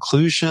equity and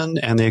inclusion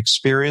and the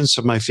experience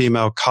of my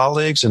female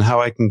colleagues and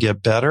how I can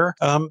get better.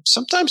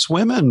 Sometimes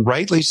women,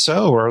 rightly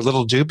so, are a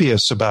little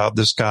dubious about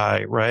this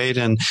guy, right?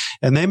 And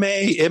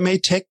it may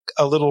take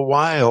a little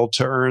while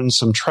to earn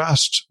some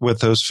trust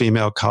with those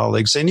female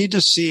colleagues. They need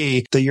to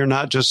see that you're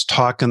not just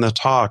talking the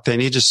talk. They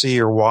need to see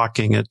you're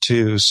walking it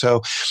too.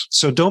 So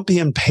don't be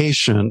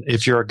impatient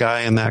if you're a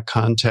guy in that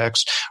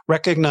context.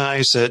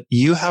 Recognize that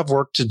you have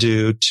work to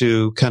do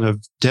to kind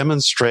of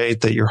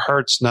demonstrate that your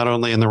heart's not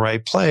only in the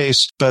right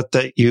place, but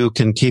that you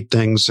can keep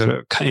things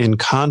in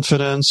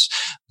confidence,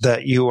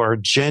 that you are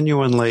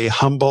genuinely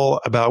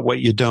humble about what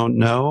you don't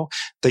know,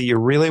 that you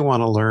really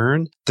want to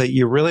learn, that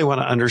you really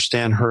want to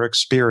understand her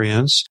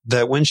experience,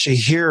 that when she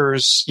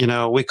hears,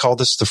 we call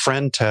this the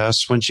friend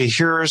test, when she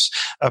hears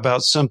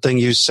about something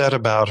you said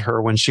about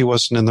her when she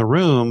wasn't in the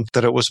room,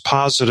 that it was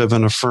positive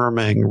and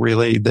affirming,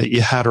 really, that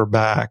you had her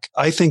back.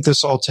 I think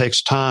this all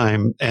takes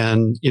time.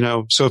 And,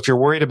 so if you're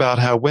worried about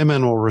how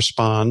women will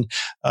respond,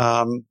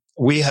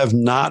 we have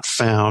not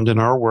found in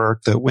our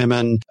work that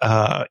women,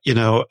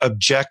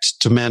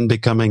 object to men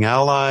becoming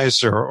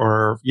allies or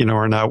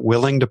are not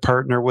willing to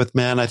partner with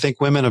men. I think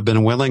women have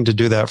been willing to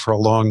do that for a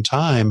long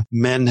time.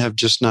 Men have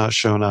just not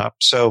shown up.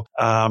 So,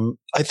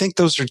 I think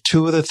those are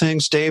two of the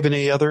things. Dave,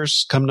 any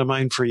others come to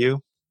mind for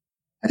you?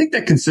 I think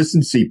that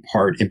consistency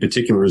part in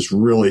particular is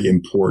really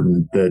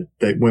important,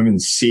 that women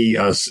see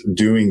us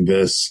doing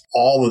this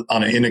all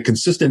in a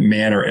consistent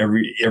manner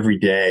every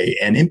day.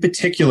 And in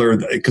particular,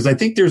 because I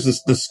think there's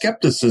the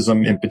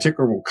skepticism in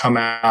particular will come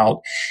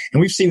out.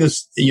 And we've seen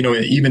this,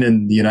 even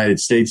in the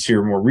United States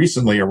here more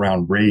recently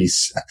around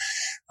race,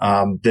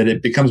 that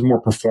it becomes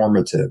more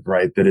performative,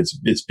 right? That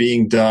it's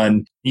being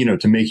done,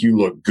 to make you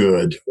look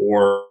good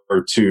or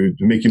to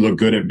make you look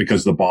good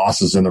because the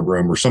boss is in the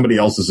room or somebody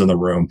else is in the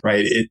room,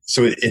 right?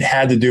 So it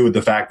had to do with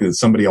the fact that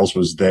somebody else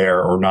was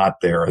there or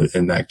not there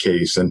in that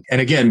case. And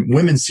again,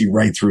 women see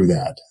right through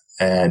that.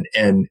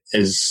 And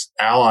as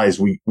allies,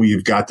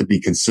 we've got to be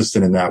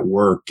consistent in that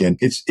work. And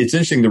it's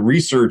interesting. The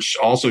research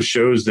also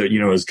shows that,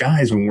 as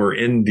guys, when we're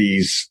in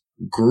these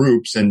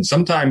groups, and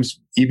sometimes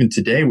even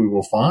today we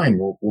will find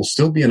we'll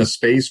still be in a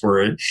space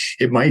where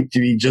it might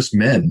be just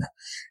men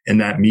in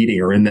that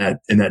meeting or in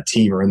that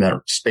team or in that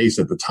space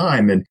at the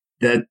time. And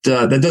that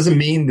doesn't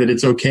mean that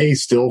it's okay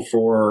still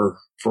for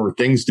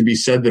things to be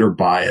said that are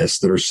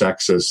biased, that are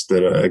sexist,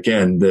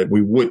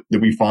 that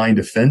we find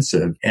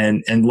offensive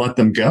and let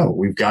them go.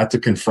 We've got to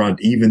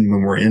confront even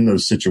when we're in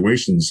those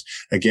situations.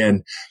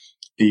 Again,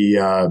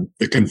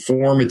 the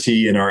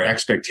conformity in our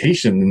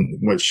expectation,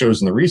 what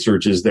shows in the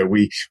research is that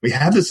we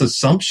have this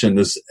assumption,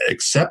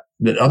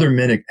 that other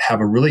men have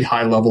a really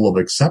high level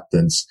of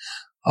acceptance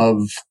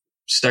of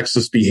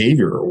sexist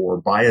behavior or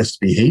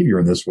biased behavior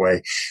in this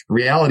way. The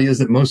reality is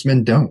that most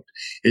men don't.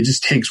 It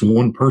just takes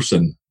one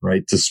person,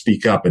 right, to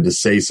speak up and to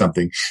say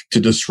something to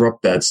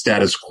disrupt that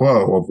status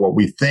quo of what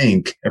we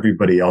think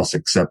everybody else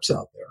accepts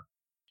out there.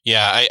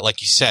 Yeah,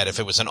 like you said, if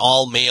it was an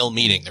all-male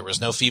meeting, there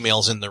was no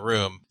females in the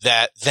room,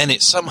 then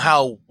it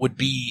somehow would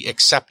be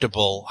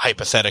acceptable,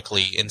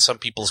 hypothetically, in some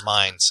people's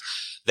minds,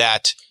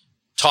 that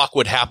talk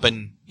would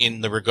happen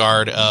in the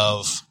regard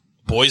of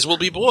boys will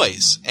be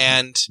boys.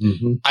 And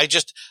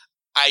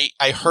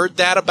I heard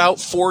that about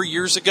 4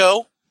 years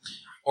ago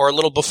or a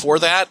little before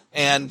that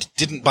and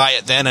didn't buy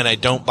it then, and I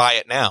don't buy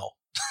it now.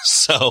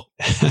 So.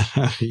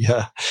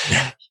 Yeah.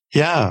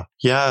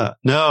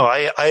 No,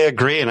 I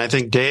agree. And I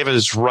think Dave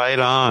is right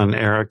on,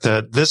 Eric,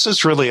 that this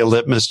is really a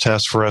litmus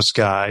test for us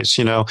guys.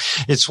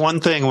 It's one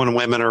thing when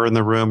women are in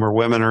the room or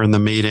women are in the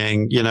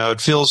meeting,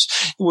 it feels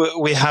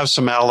we have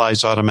some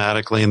allies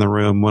automatically in the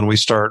room when we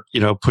start,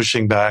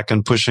 pushing back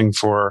and pushing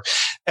for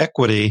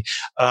equity.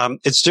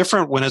 It's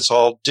different when it's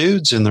all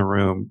dudes in the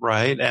room,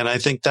 right? And I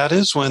think that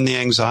is when the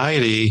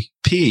anxiety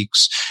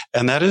peaks.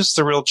 And that is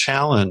the real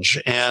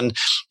challenge. And,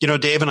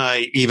 Dave and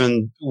I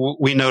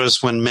we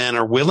notice when men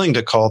are willing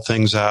to call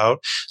things out,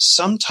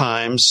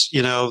 sometimes,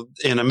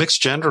 in a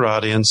mixed gender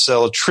audience,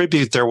 they'll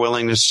attribute their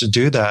willingness to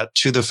do that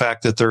to the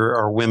fact that there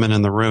are women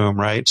in the room,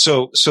 right?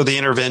 So the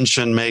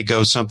intervention may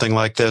go something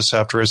like this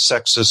after a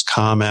sexist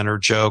comment or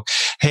joke.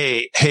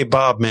 Hey,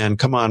 Bob, man,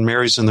 come on,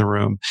 Mary's in the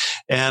room.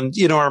 And,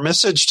 our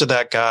message to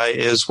that guy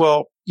is,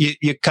 well,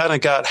 you kind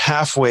of got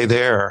halfway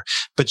there,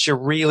 but you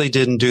really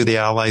didn't do the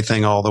ally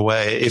thing all the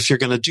way. If you're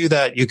going to do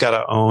that, you got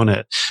to own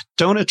it.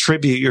 Don't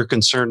attribute your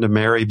concern to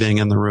Mary being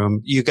in the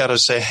room. You got to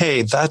say,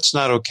 hey, that's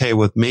not okay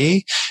with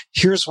me.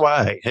 Here's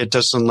why it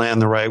doesn't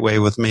land the right way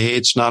with me.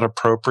 It's not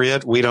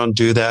appropriate. We don't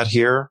do that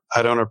here.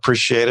 I don't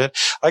appreciate it.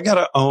 I got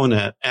to own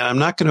it, and I'm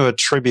not going to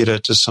attribute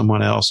it to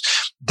someone else.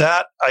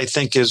 That, I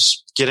think,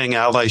 is getting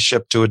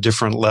allyship to a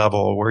different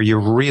level where you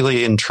really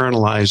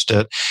internalized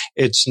it.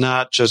 It's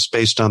not just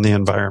based on the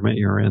environment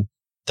you're in.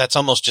 That's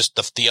almost just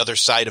the other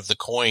side of the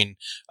coin.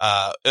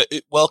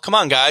 Well, come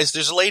on, guys,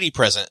 there's a lady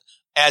present.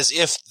 As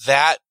if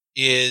that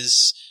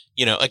is,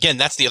 again,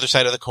 that's the other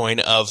side of the coin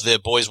of the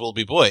boys will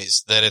be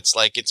boys, that it's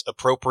like it's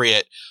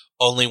appropriate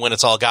only when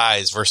it's all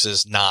guys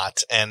versus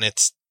not. And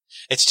it's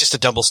just a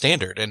double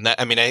standard. And that,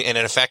 and in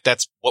effect,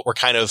 that's what we're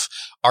kind of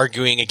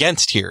arguing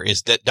against here,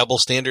 is that double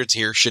standards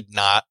here should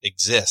not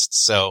exist.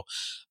 So,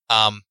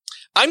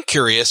 I'm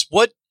curious,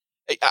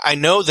 I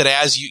know that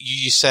as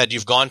you said,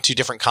 you've gone to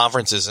different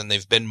conferences and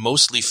they've been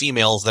mostly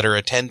females that are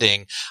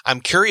attending. I'm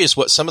curious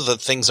what some of the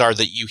things are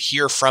that you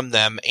hear from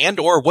them, and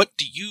or what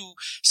do you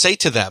say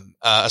to them,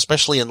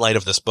 especially in light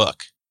of this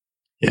book?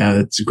 Yeah,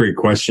 that's a great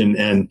question.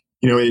 And,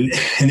 in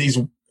these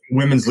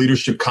women's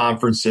leadership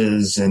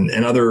conferences and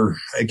other,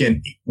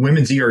 again,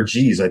 women's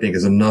ERGs, I think,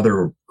 is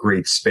another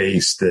great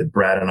space that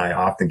Brad and I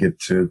often get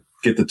to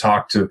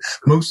talk to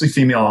mostly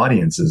female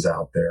audiences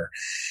out there.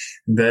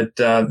 That,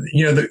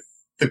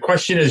 the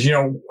question is,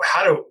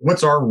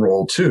 what's our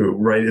role too,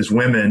 right, as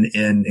women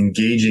in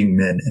engaging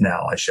men in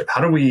allyship?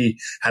 How do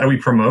we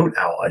promote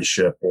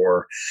allyship,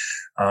 or,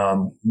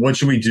 what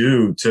should we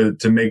do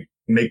to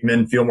make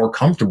men feel more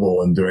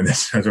comfortable in doing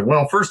this? I said,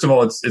 well, first of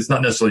all, it's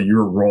not necessarily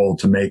your role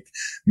to make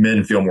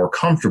men feel more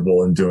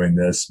comfortable in doing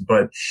this,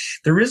 but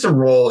there is a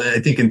role, I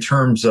think, in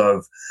terms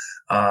of,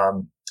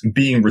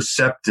 being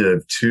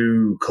receptive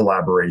to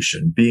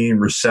collaboration, being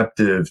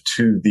receptive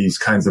to these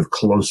kinds of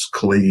close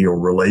collegial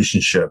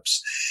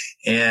relationships,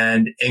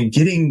 and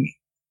getting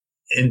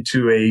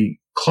into a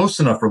close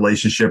enough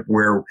relationship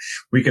where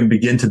we can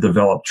begin to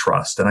develop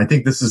trust. And I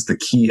think this is the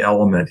key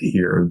element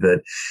here,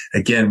 that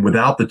again,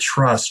 without the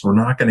trust, we're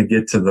not going to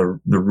get to the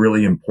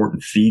really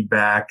important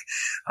feedback.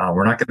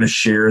 We're not going to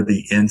share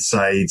the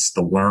insights,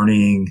 the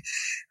learning.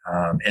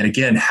 And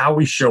again, how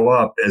we show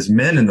up as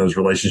men in those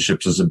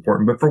relationships is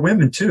important, but for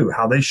women too,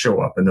 how they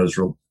show up in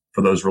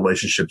for those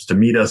relationships, to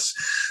meet us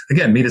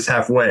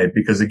halfway.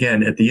 Because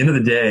again, at the end of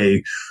the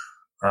day,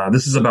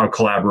 this is about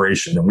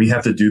collaboration, and we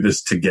have to do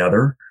this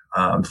together.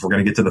 If we're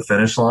going to get to the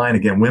finish line,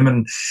 again,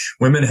 women,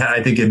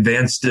 I think,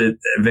 advanced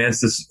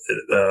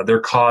their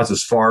cause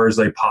as far as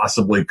they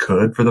possibly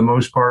could for the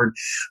most part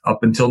up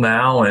until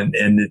now. And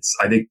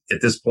I think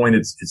at this point,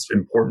 it's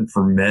important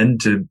for men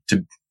to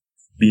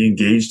be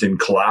engaged in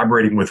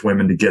collaborating with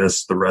women to get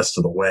us the rest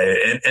of the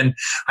way. And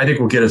I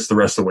think will get us the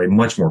rest of the way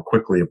much more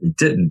quickly if we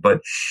didn't.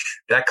 But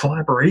that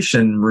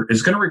collaboration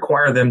is going to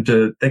require them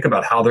to think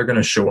about how they're going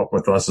to show up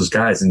with us as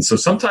guys. And so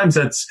sometimes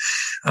that's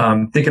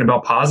thinking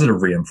about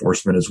positive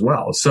reinforcement as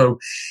well. So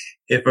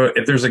if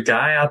there's a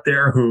guy out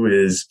there who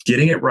is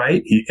getting it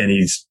right and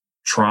he's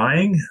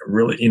trying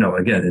really,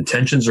 again,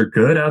 intentions are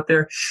good out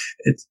there,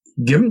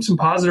 give them some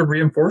positive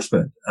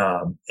reinforcement.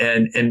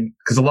 And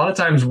because a lot of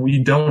times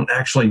we don't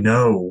actually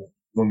know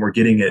when we're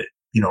getting it,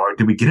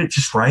 did we get it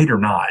just right or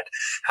not?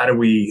 How do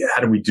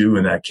we do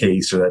in that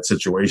case or that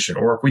situation?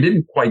 Or if we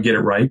didn't quite get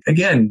it right,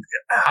 again,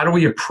 how do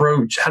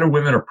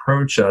women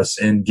approach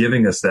us in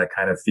giving us that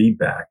kind of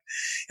feedback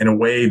in a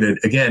way that,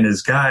 again,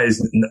 as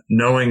guys,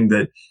 knowing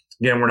that,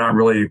 again, we're not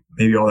really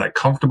maybe all that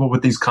comfortable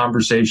with these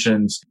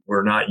conversations.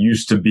 We're not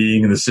used to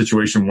being in the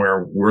situation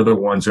where we're the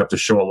ones who have to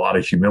show a lot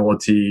of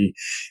humility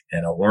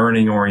and a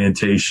learning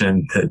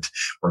orientation, that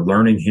we're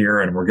learning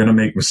here and we're going to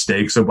make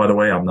mistakes. So by the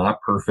way, I'm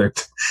not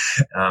perfect.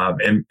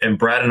 And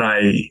Brad and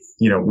I,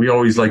 we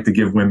always like to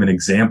give women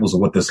examples of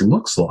what this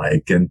looks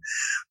like. And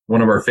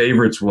one of our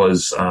favorites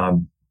was,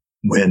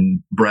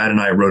 when Brad and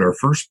I wrote our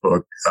first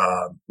book,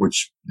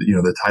 which,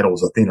 the title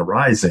was Athena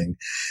Rising.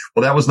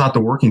 Well, that was not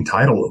the working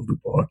title of the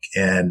book.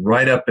 And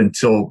right up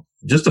until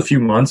just a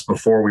few months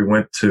before we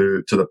went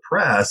to the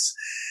press,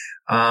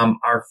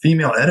 our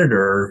female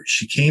editor,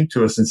 she came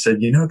to us and said,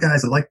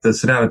 guys, I'd like to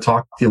sit down and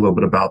talk to you a little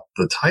bit about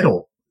the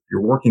title,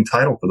 your working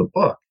title for the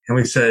book. And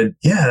we said,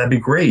 yeah, that'd be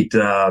great.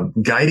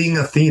 Guiding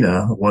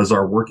Athena was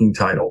our working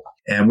title.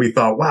 And we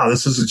thought, wow,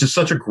 this is just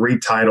such a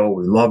great title.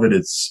 We love it.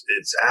 It's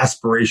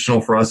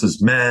aspirational for us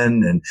as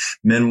men, and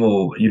men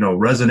will,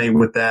 resonate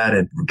with that.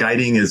 And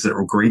guiding is a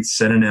great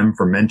synonym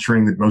for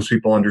mentoring that most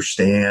people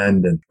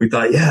understand. And we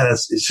thought, yeah,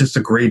 it's just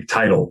a great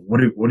title. What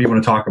do you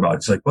want to talk about?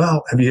 It's like,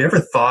 well, have you ever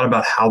thought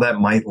about how that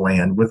might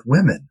land with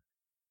women?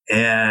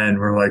 And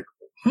we're like,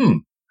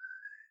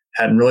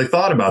 hadn't really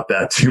thought about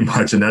that too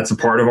much. And that's a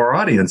part of our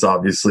audience,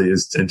 obviously,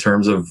 is in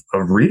terms of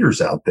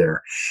readers out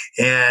there.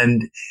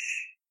 And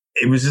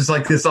it was just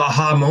like this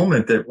aha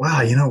moment that, wow,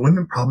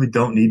 women probably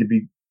don't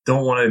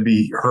want to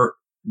be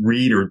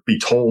read or be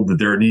told that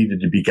they're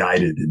needed to be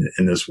guided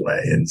in this way.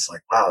 And it's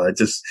like, wow, it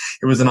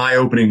was an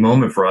eye-opening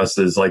moment for us.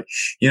 Is like,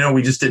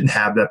 we just didn't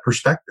have that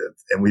perspective,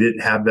 and we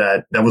didn't have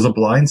that was a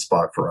blind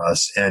spot for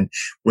us. And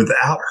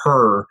without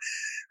her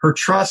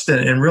trust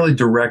and really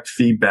direct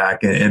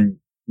feedback and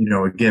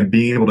again,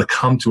 being able to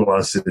come to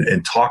us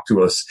and talk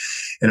to us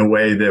in a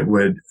way that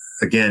would,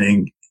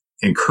 again,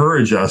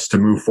 encourage us to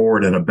move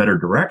forward in a better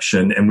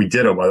direction. And we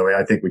did it, by the way.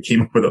 I think we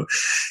came up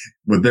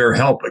with their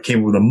help, it came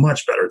up with a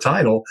much better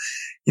title.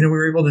 We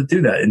were able to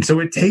do that. And so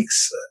it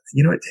takes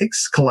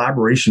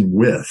collaboration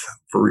with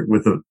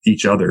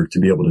each other to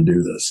be able to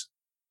do this.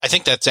 I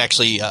think that's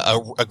actually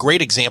a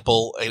great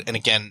example. And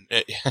again,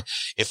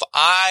 if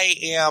I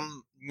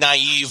am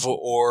naive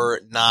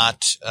or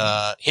not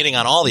hitting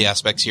on all the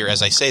aspects here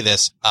as I say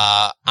this.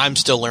 I'm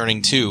still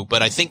learning too,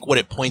 but I think what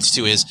it points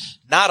to is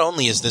not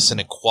only is this an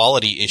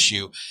equality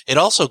issue, it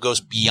also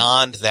goes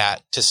beyond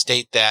that to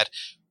state that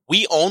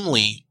we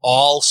only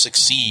all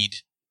succeed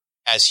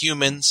as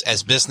humans,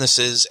 as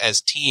businesses,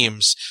 as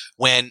teams,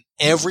 when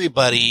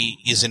everybody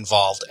is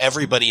involved,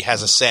 everybody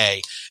has a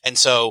say. And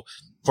so,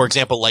 for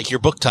example, like your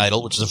book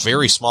title, which is a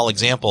very small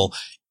example,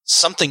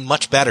 something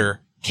much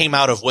better came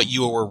out of what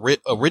you were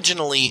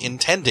originally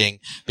intending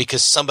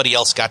because somebody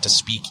else got to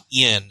speak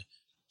in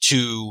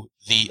to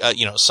the,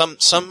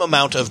 some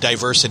amount of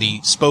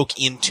diversity spoke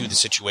into the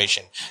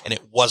situation, and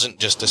it wasn't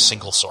just a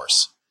single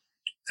source.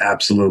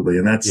 Absolutely.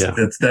 And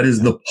that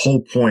is the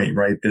whole point,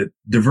 right? That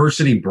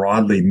diversity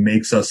broadly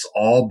makes us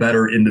all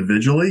better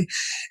individually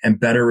and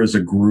better as a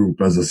group,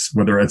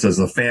 whether it's as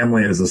a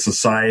family, as a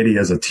society,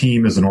 as a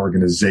team, as an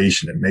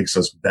organization. It makes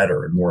us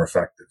better and more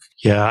effective.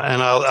 Yeah.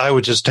 And I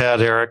would just add,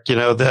 Eric,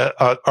 that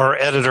our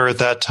editor at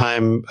that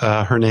time,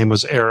 her name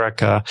was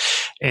Erica,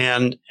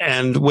 and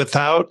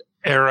without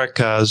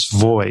Erica's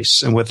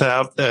voice and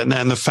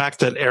the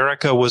fact that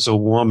Erica was a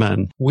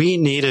woman, we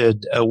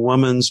needed a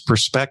woman's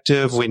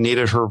perspective. We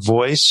needed her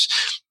voice.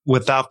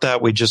 Without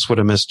that, we just would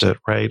have missed it,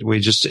 right?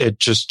 It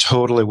just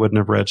totally wouldn't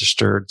have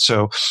registered.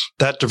 So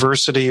that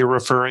diversity you're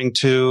referring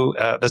to,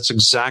 that's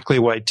exactly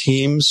why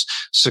teams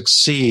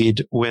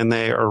succeed when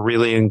they are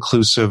really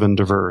inclusive and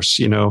diverse,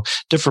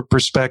 different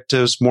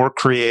perspectives, more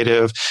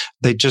creative.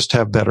 They just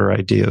have better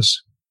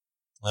ideas.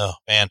 Oh,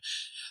 man.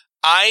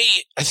 I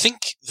think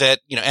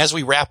that, as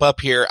we wrap up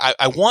here,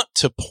 I want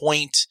to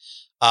point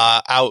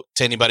out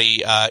to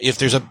anybody if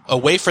there's a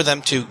way for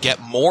them to get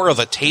more of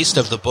a taste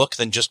of the book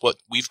than just what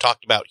we've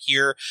talked about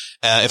here.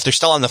 If they're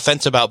still on the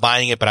fence about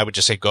buying it, but I would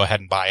just say go ahead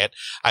and buy it.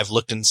 I've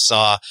looked and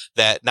saw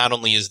that not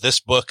only is this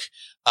book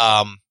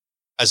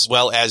as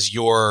well as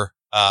your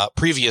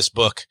previous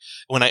book,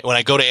 when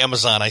I go to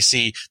Amazon, I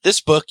see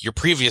this book, your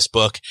previous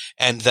book,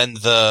 and then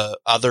the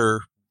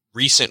other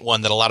recent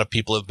one that a lot of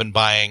people have been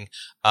buying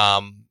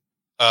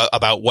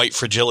about white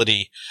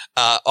fragility,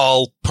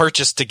 all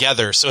purchased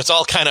together. So it's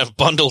all kind of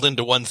bundled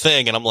into one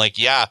thing. And I'm like,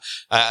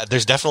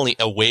 there's definitely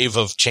a wave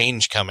of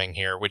change coming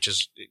here, which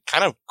is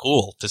kind of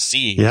cool to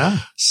see. Yeah.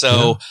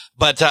 So,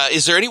 but,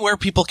 is there anywhere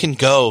people can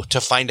go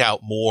to find out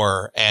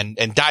more and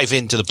dive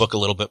into the book a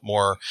little bit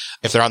more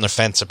if they're on the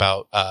fence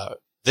about,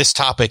 this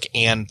topic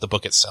and the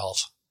book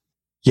itself?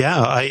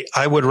 Yeah,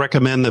 I would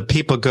recommend that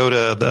people go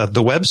to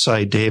the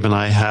website Dave and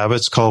I have.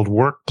 It's called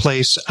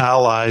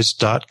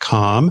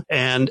workplaceallies.com.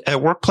 And at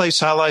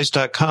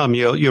workplaceallies.com,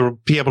 you'll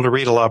be able to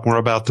read a lot more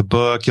about the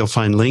book. You'll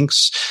find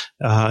links,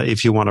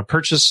 if you want to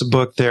purchase the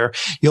book there.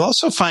 You'll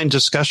also find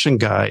discussion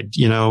guide,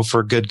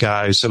 for good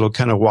guys. It'll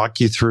kind of walk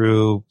you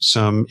through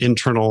some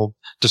internal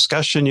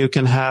discussion you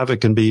can have.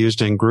 It can be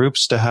used in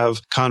groups to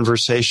have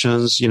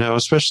conversations,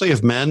 especially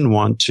if men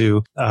want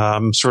to,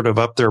 sort of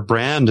up their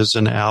brand as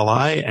an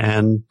ally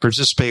and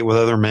participate with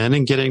other men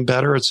in getting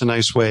better. It's a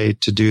nice way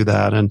to do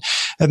that. And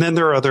then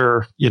there are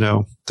other,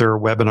 there are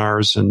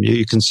webinars and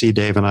you can see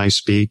Dave and I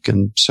speak.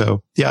 And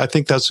so, I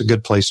think that's a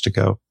good place to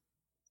go.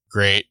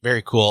 Great.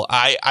 Very cool.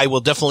 I will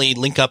definitely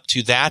link up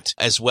to that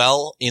as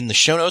well in the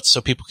show notes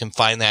so people can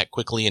find that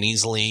quickly and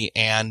easily.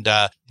 And,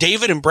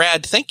 David and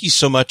Brad, thank you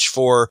so much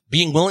for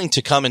being willing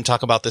to come and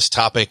talk about this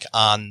topic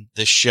on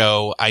this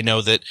show. I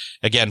know that,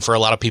 again, for a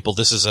lot of people,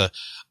 this is a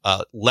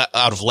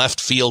out of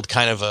left field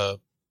kind of a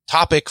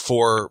topic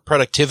for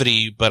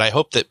productivity, but I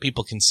hope that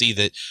people can see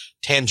that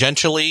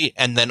tangentially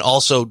and then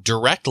also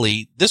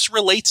directly, this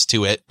relates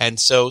to it. And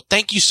so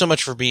thank you so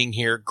much for being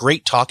here.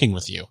 Great talking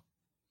with you.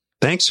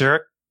 Thanks,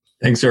 Eric.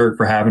 Thanks, Eric,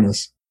 for having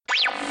us.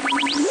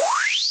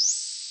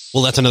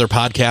 Well, that's another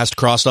podcast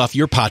crossed off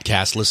your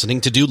podcast listening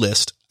to-do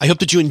list. I hope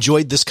that you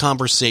enjoyed this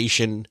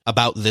conversation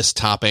about this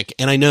topic.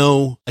 And I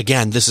know,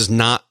 again, this is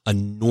not a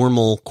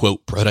normal,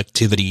 quote,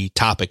 productivity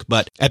topic,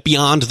 but at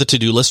Beyond the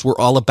To-Do List, we're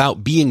all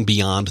about being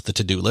beyond the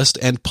to-do list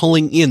and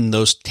pulling in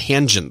those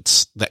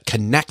tangents that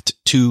connect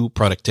to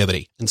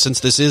productivity. And since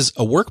this is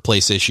a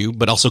workplace issue,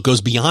 but also goes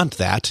beyond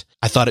that,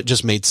 I thought it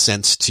just made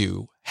sense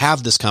to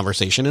have this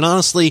conversation. And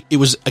honestly, it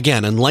was,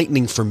 again,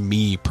 enlightening for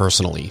me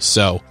personally.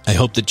 So I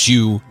hope that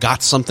you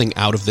got something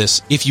out of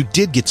this. If you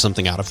did get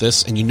something out of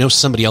this and you know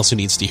somebody else who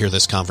needs to hear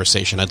this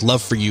conversation, I'd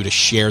love for you to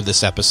share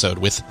this episode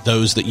with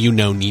those that you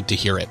know need to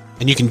hear it.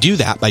 And you can do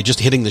that by just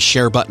hitting the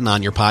share button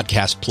on your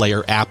podcast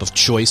player app of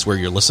choice where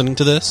you're listening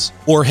to this,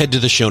 or head to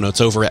the show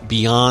notes over at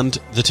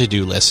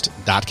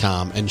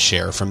beyondthetodolist.com and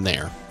share from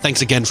there.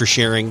 Thanks again for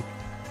sharing.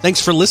 Thanks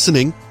for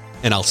listening,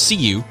 and I'll see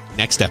you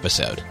next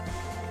episode.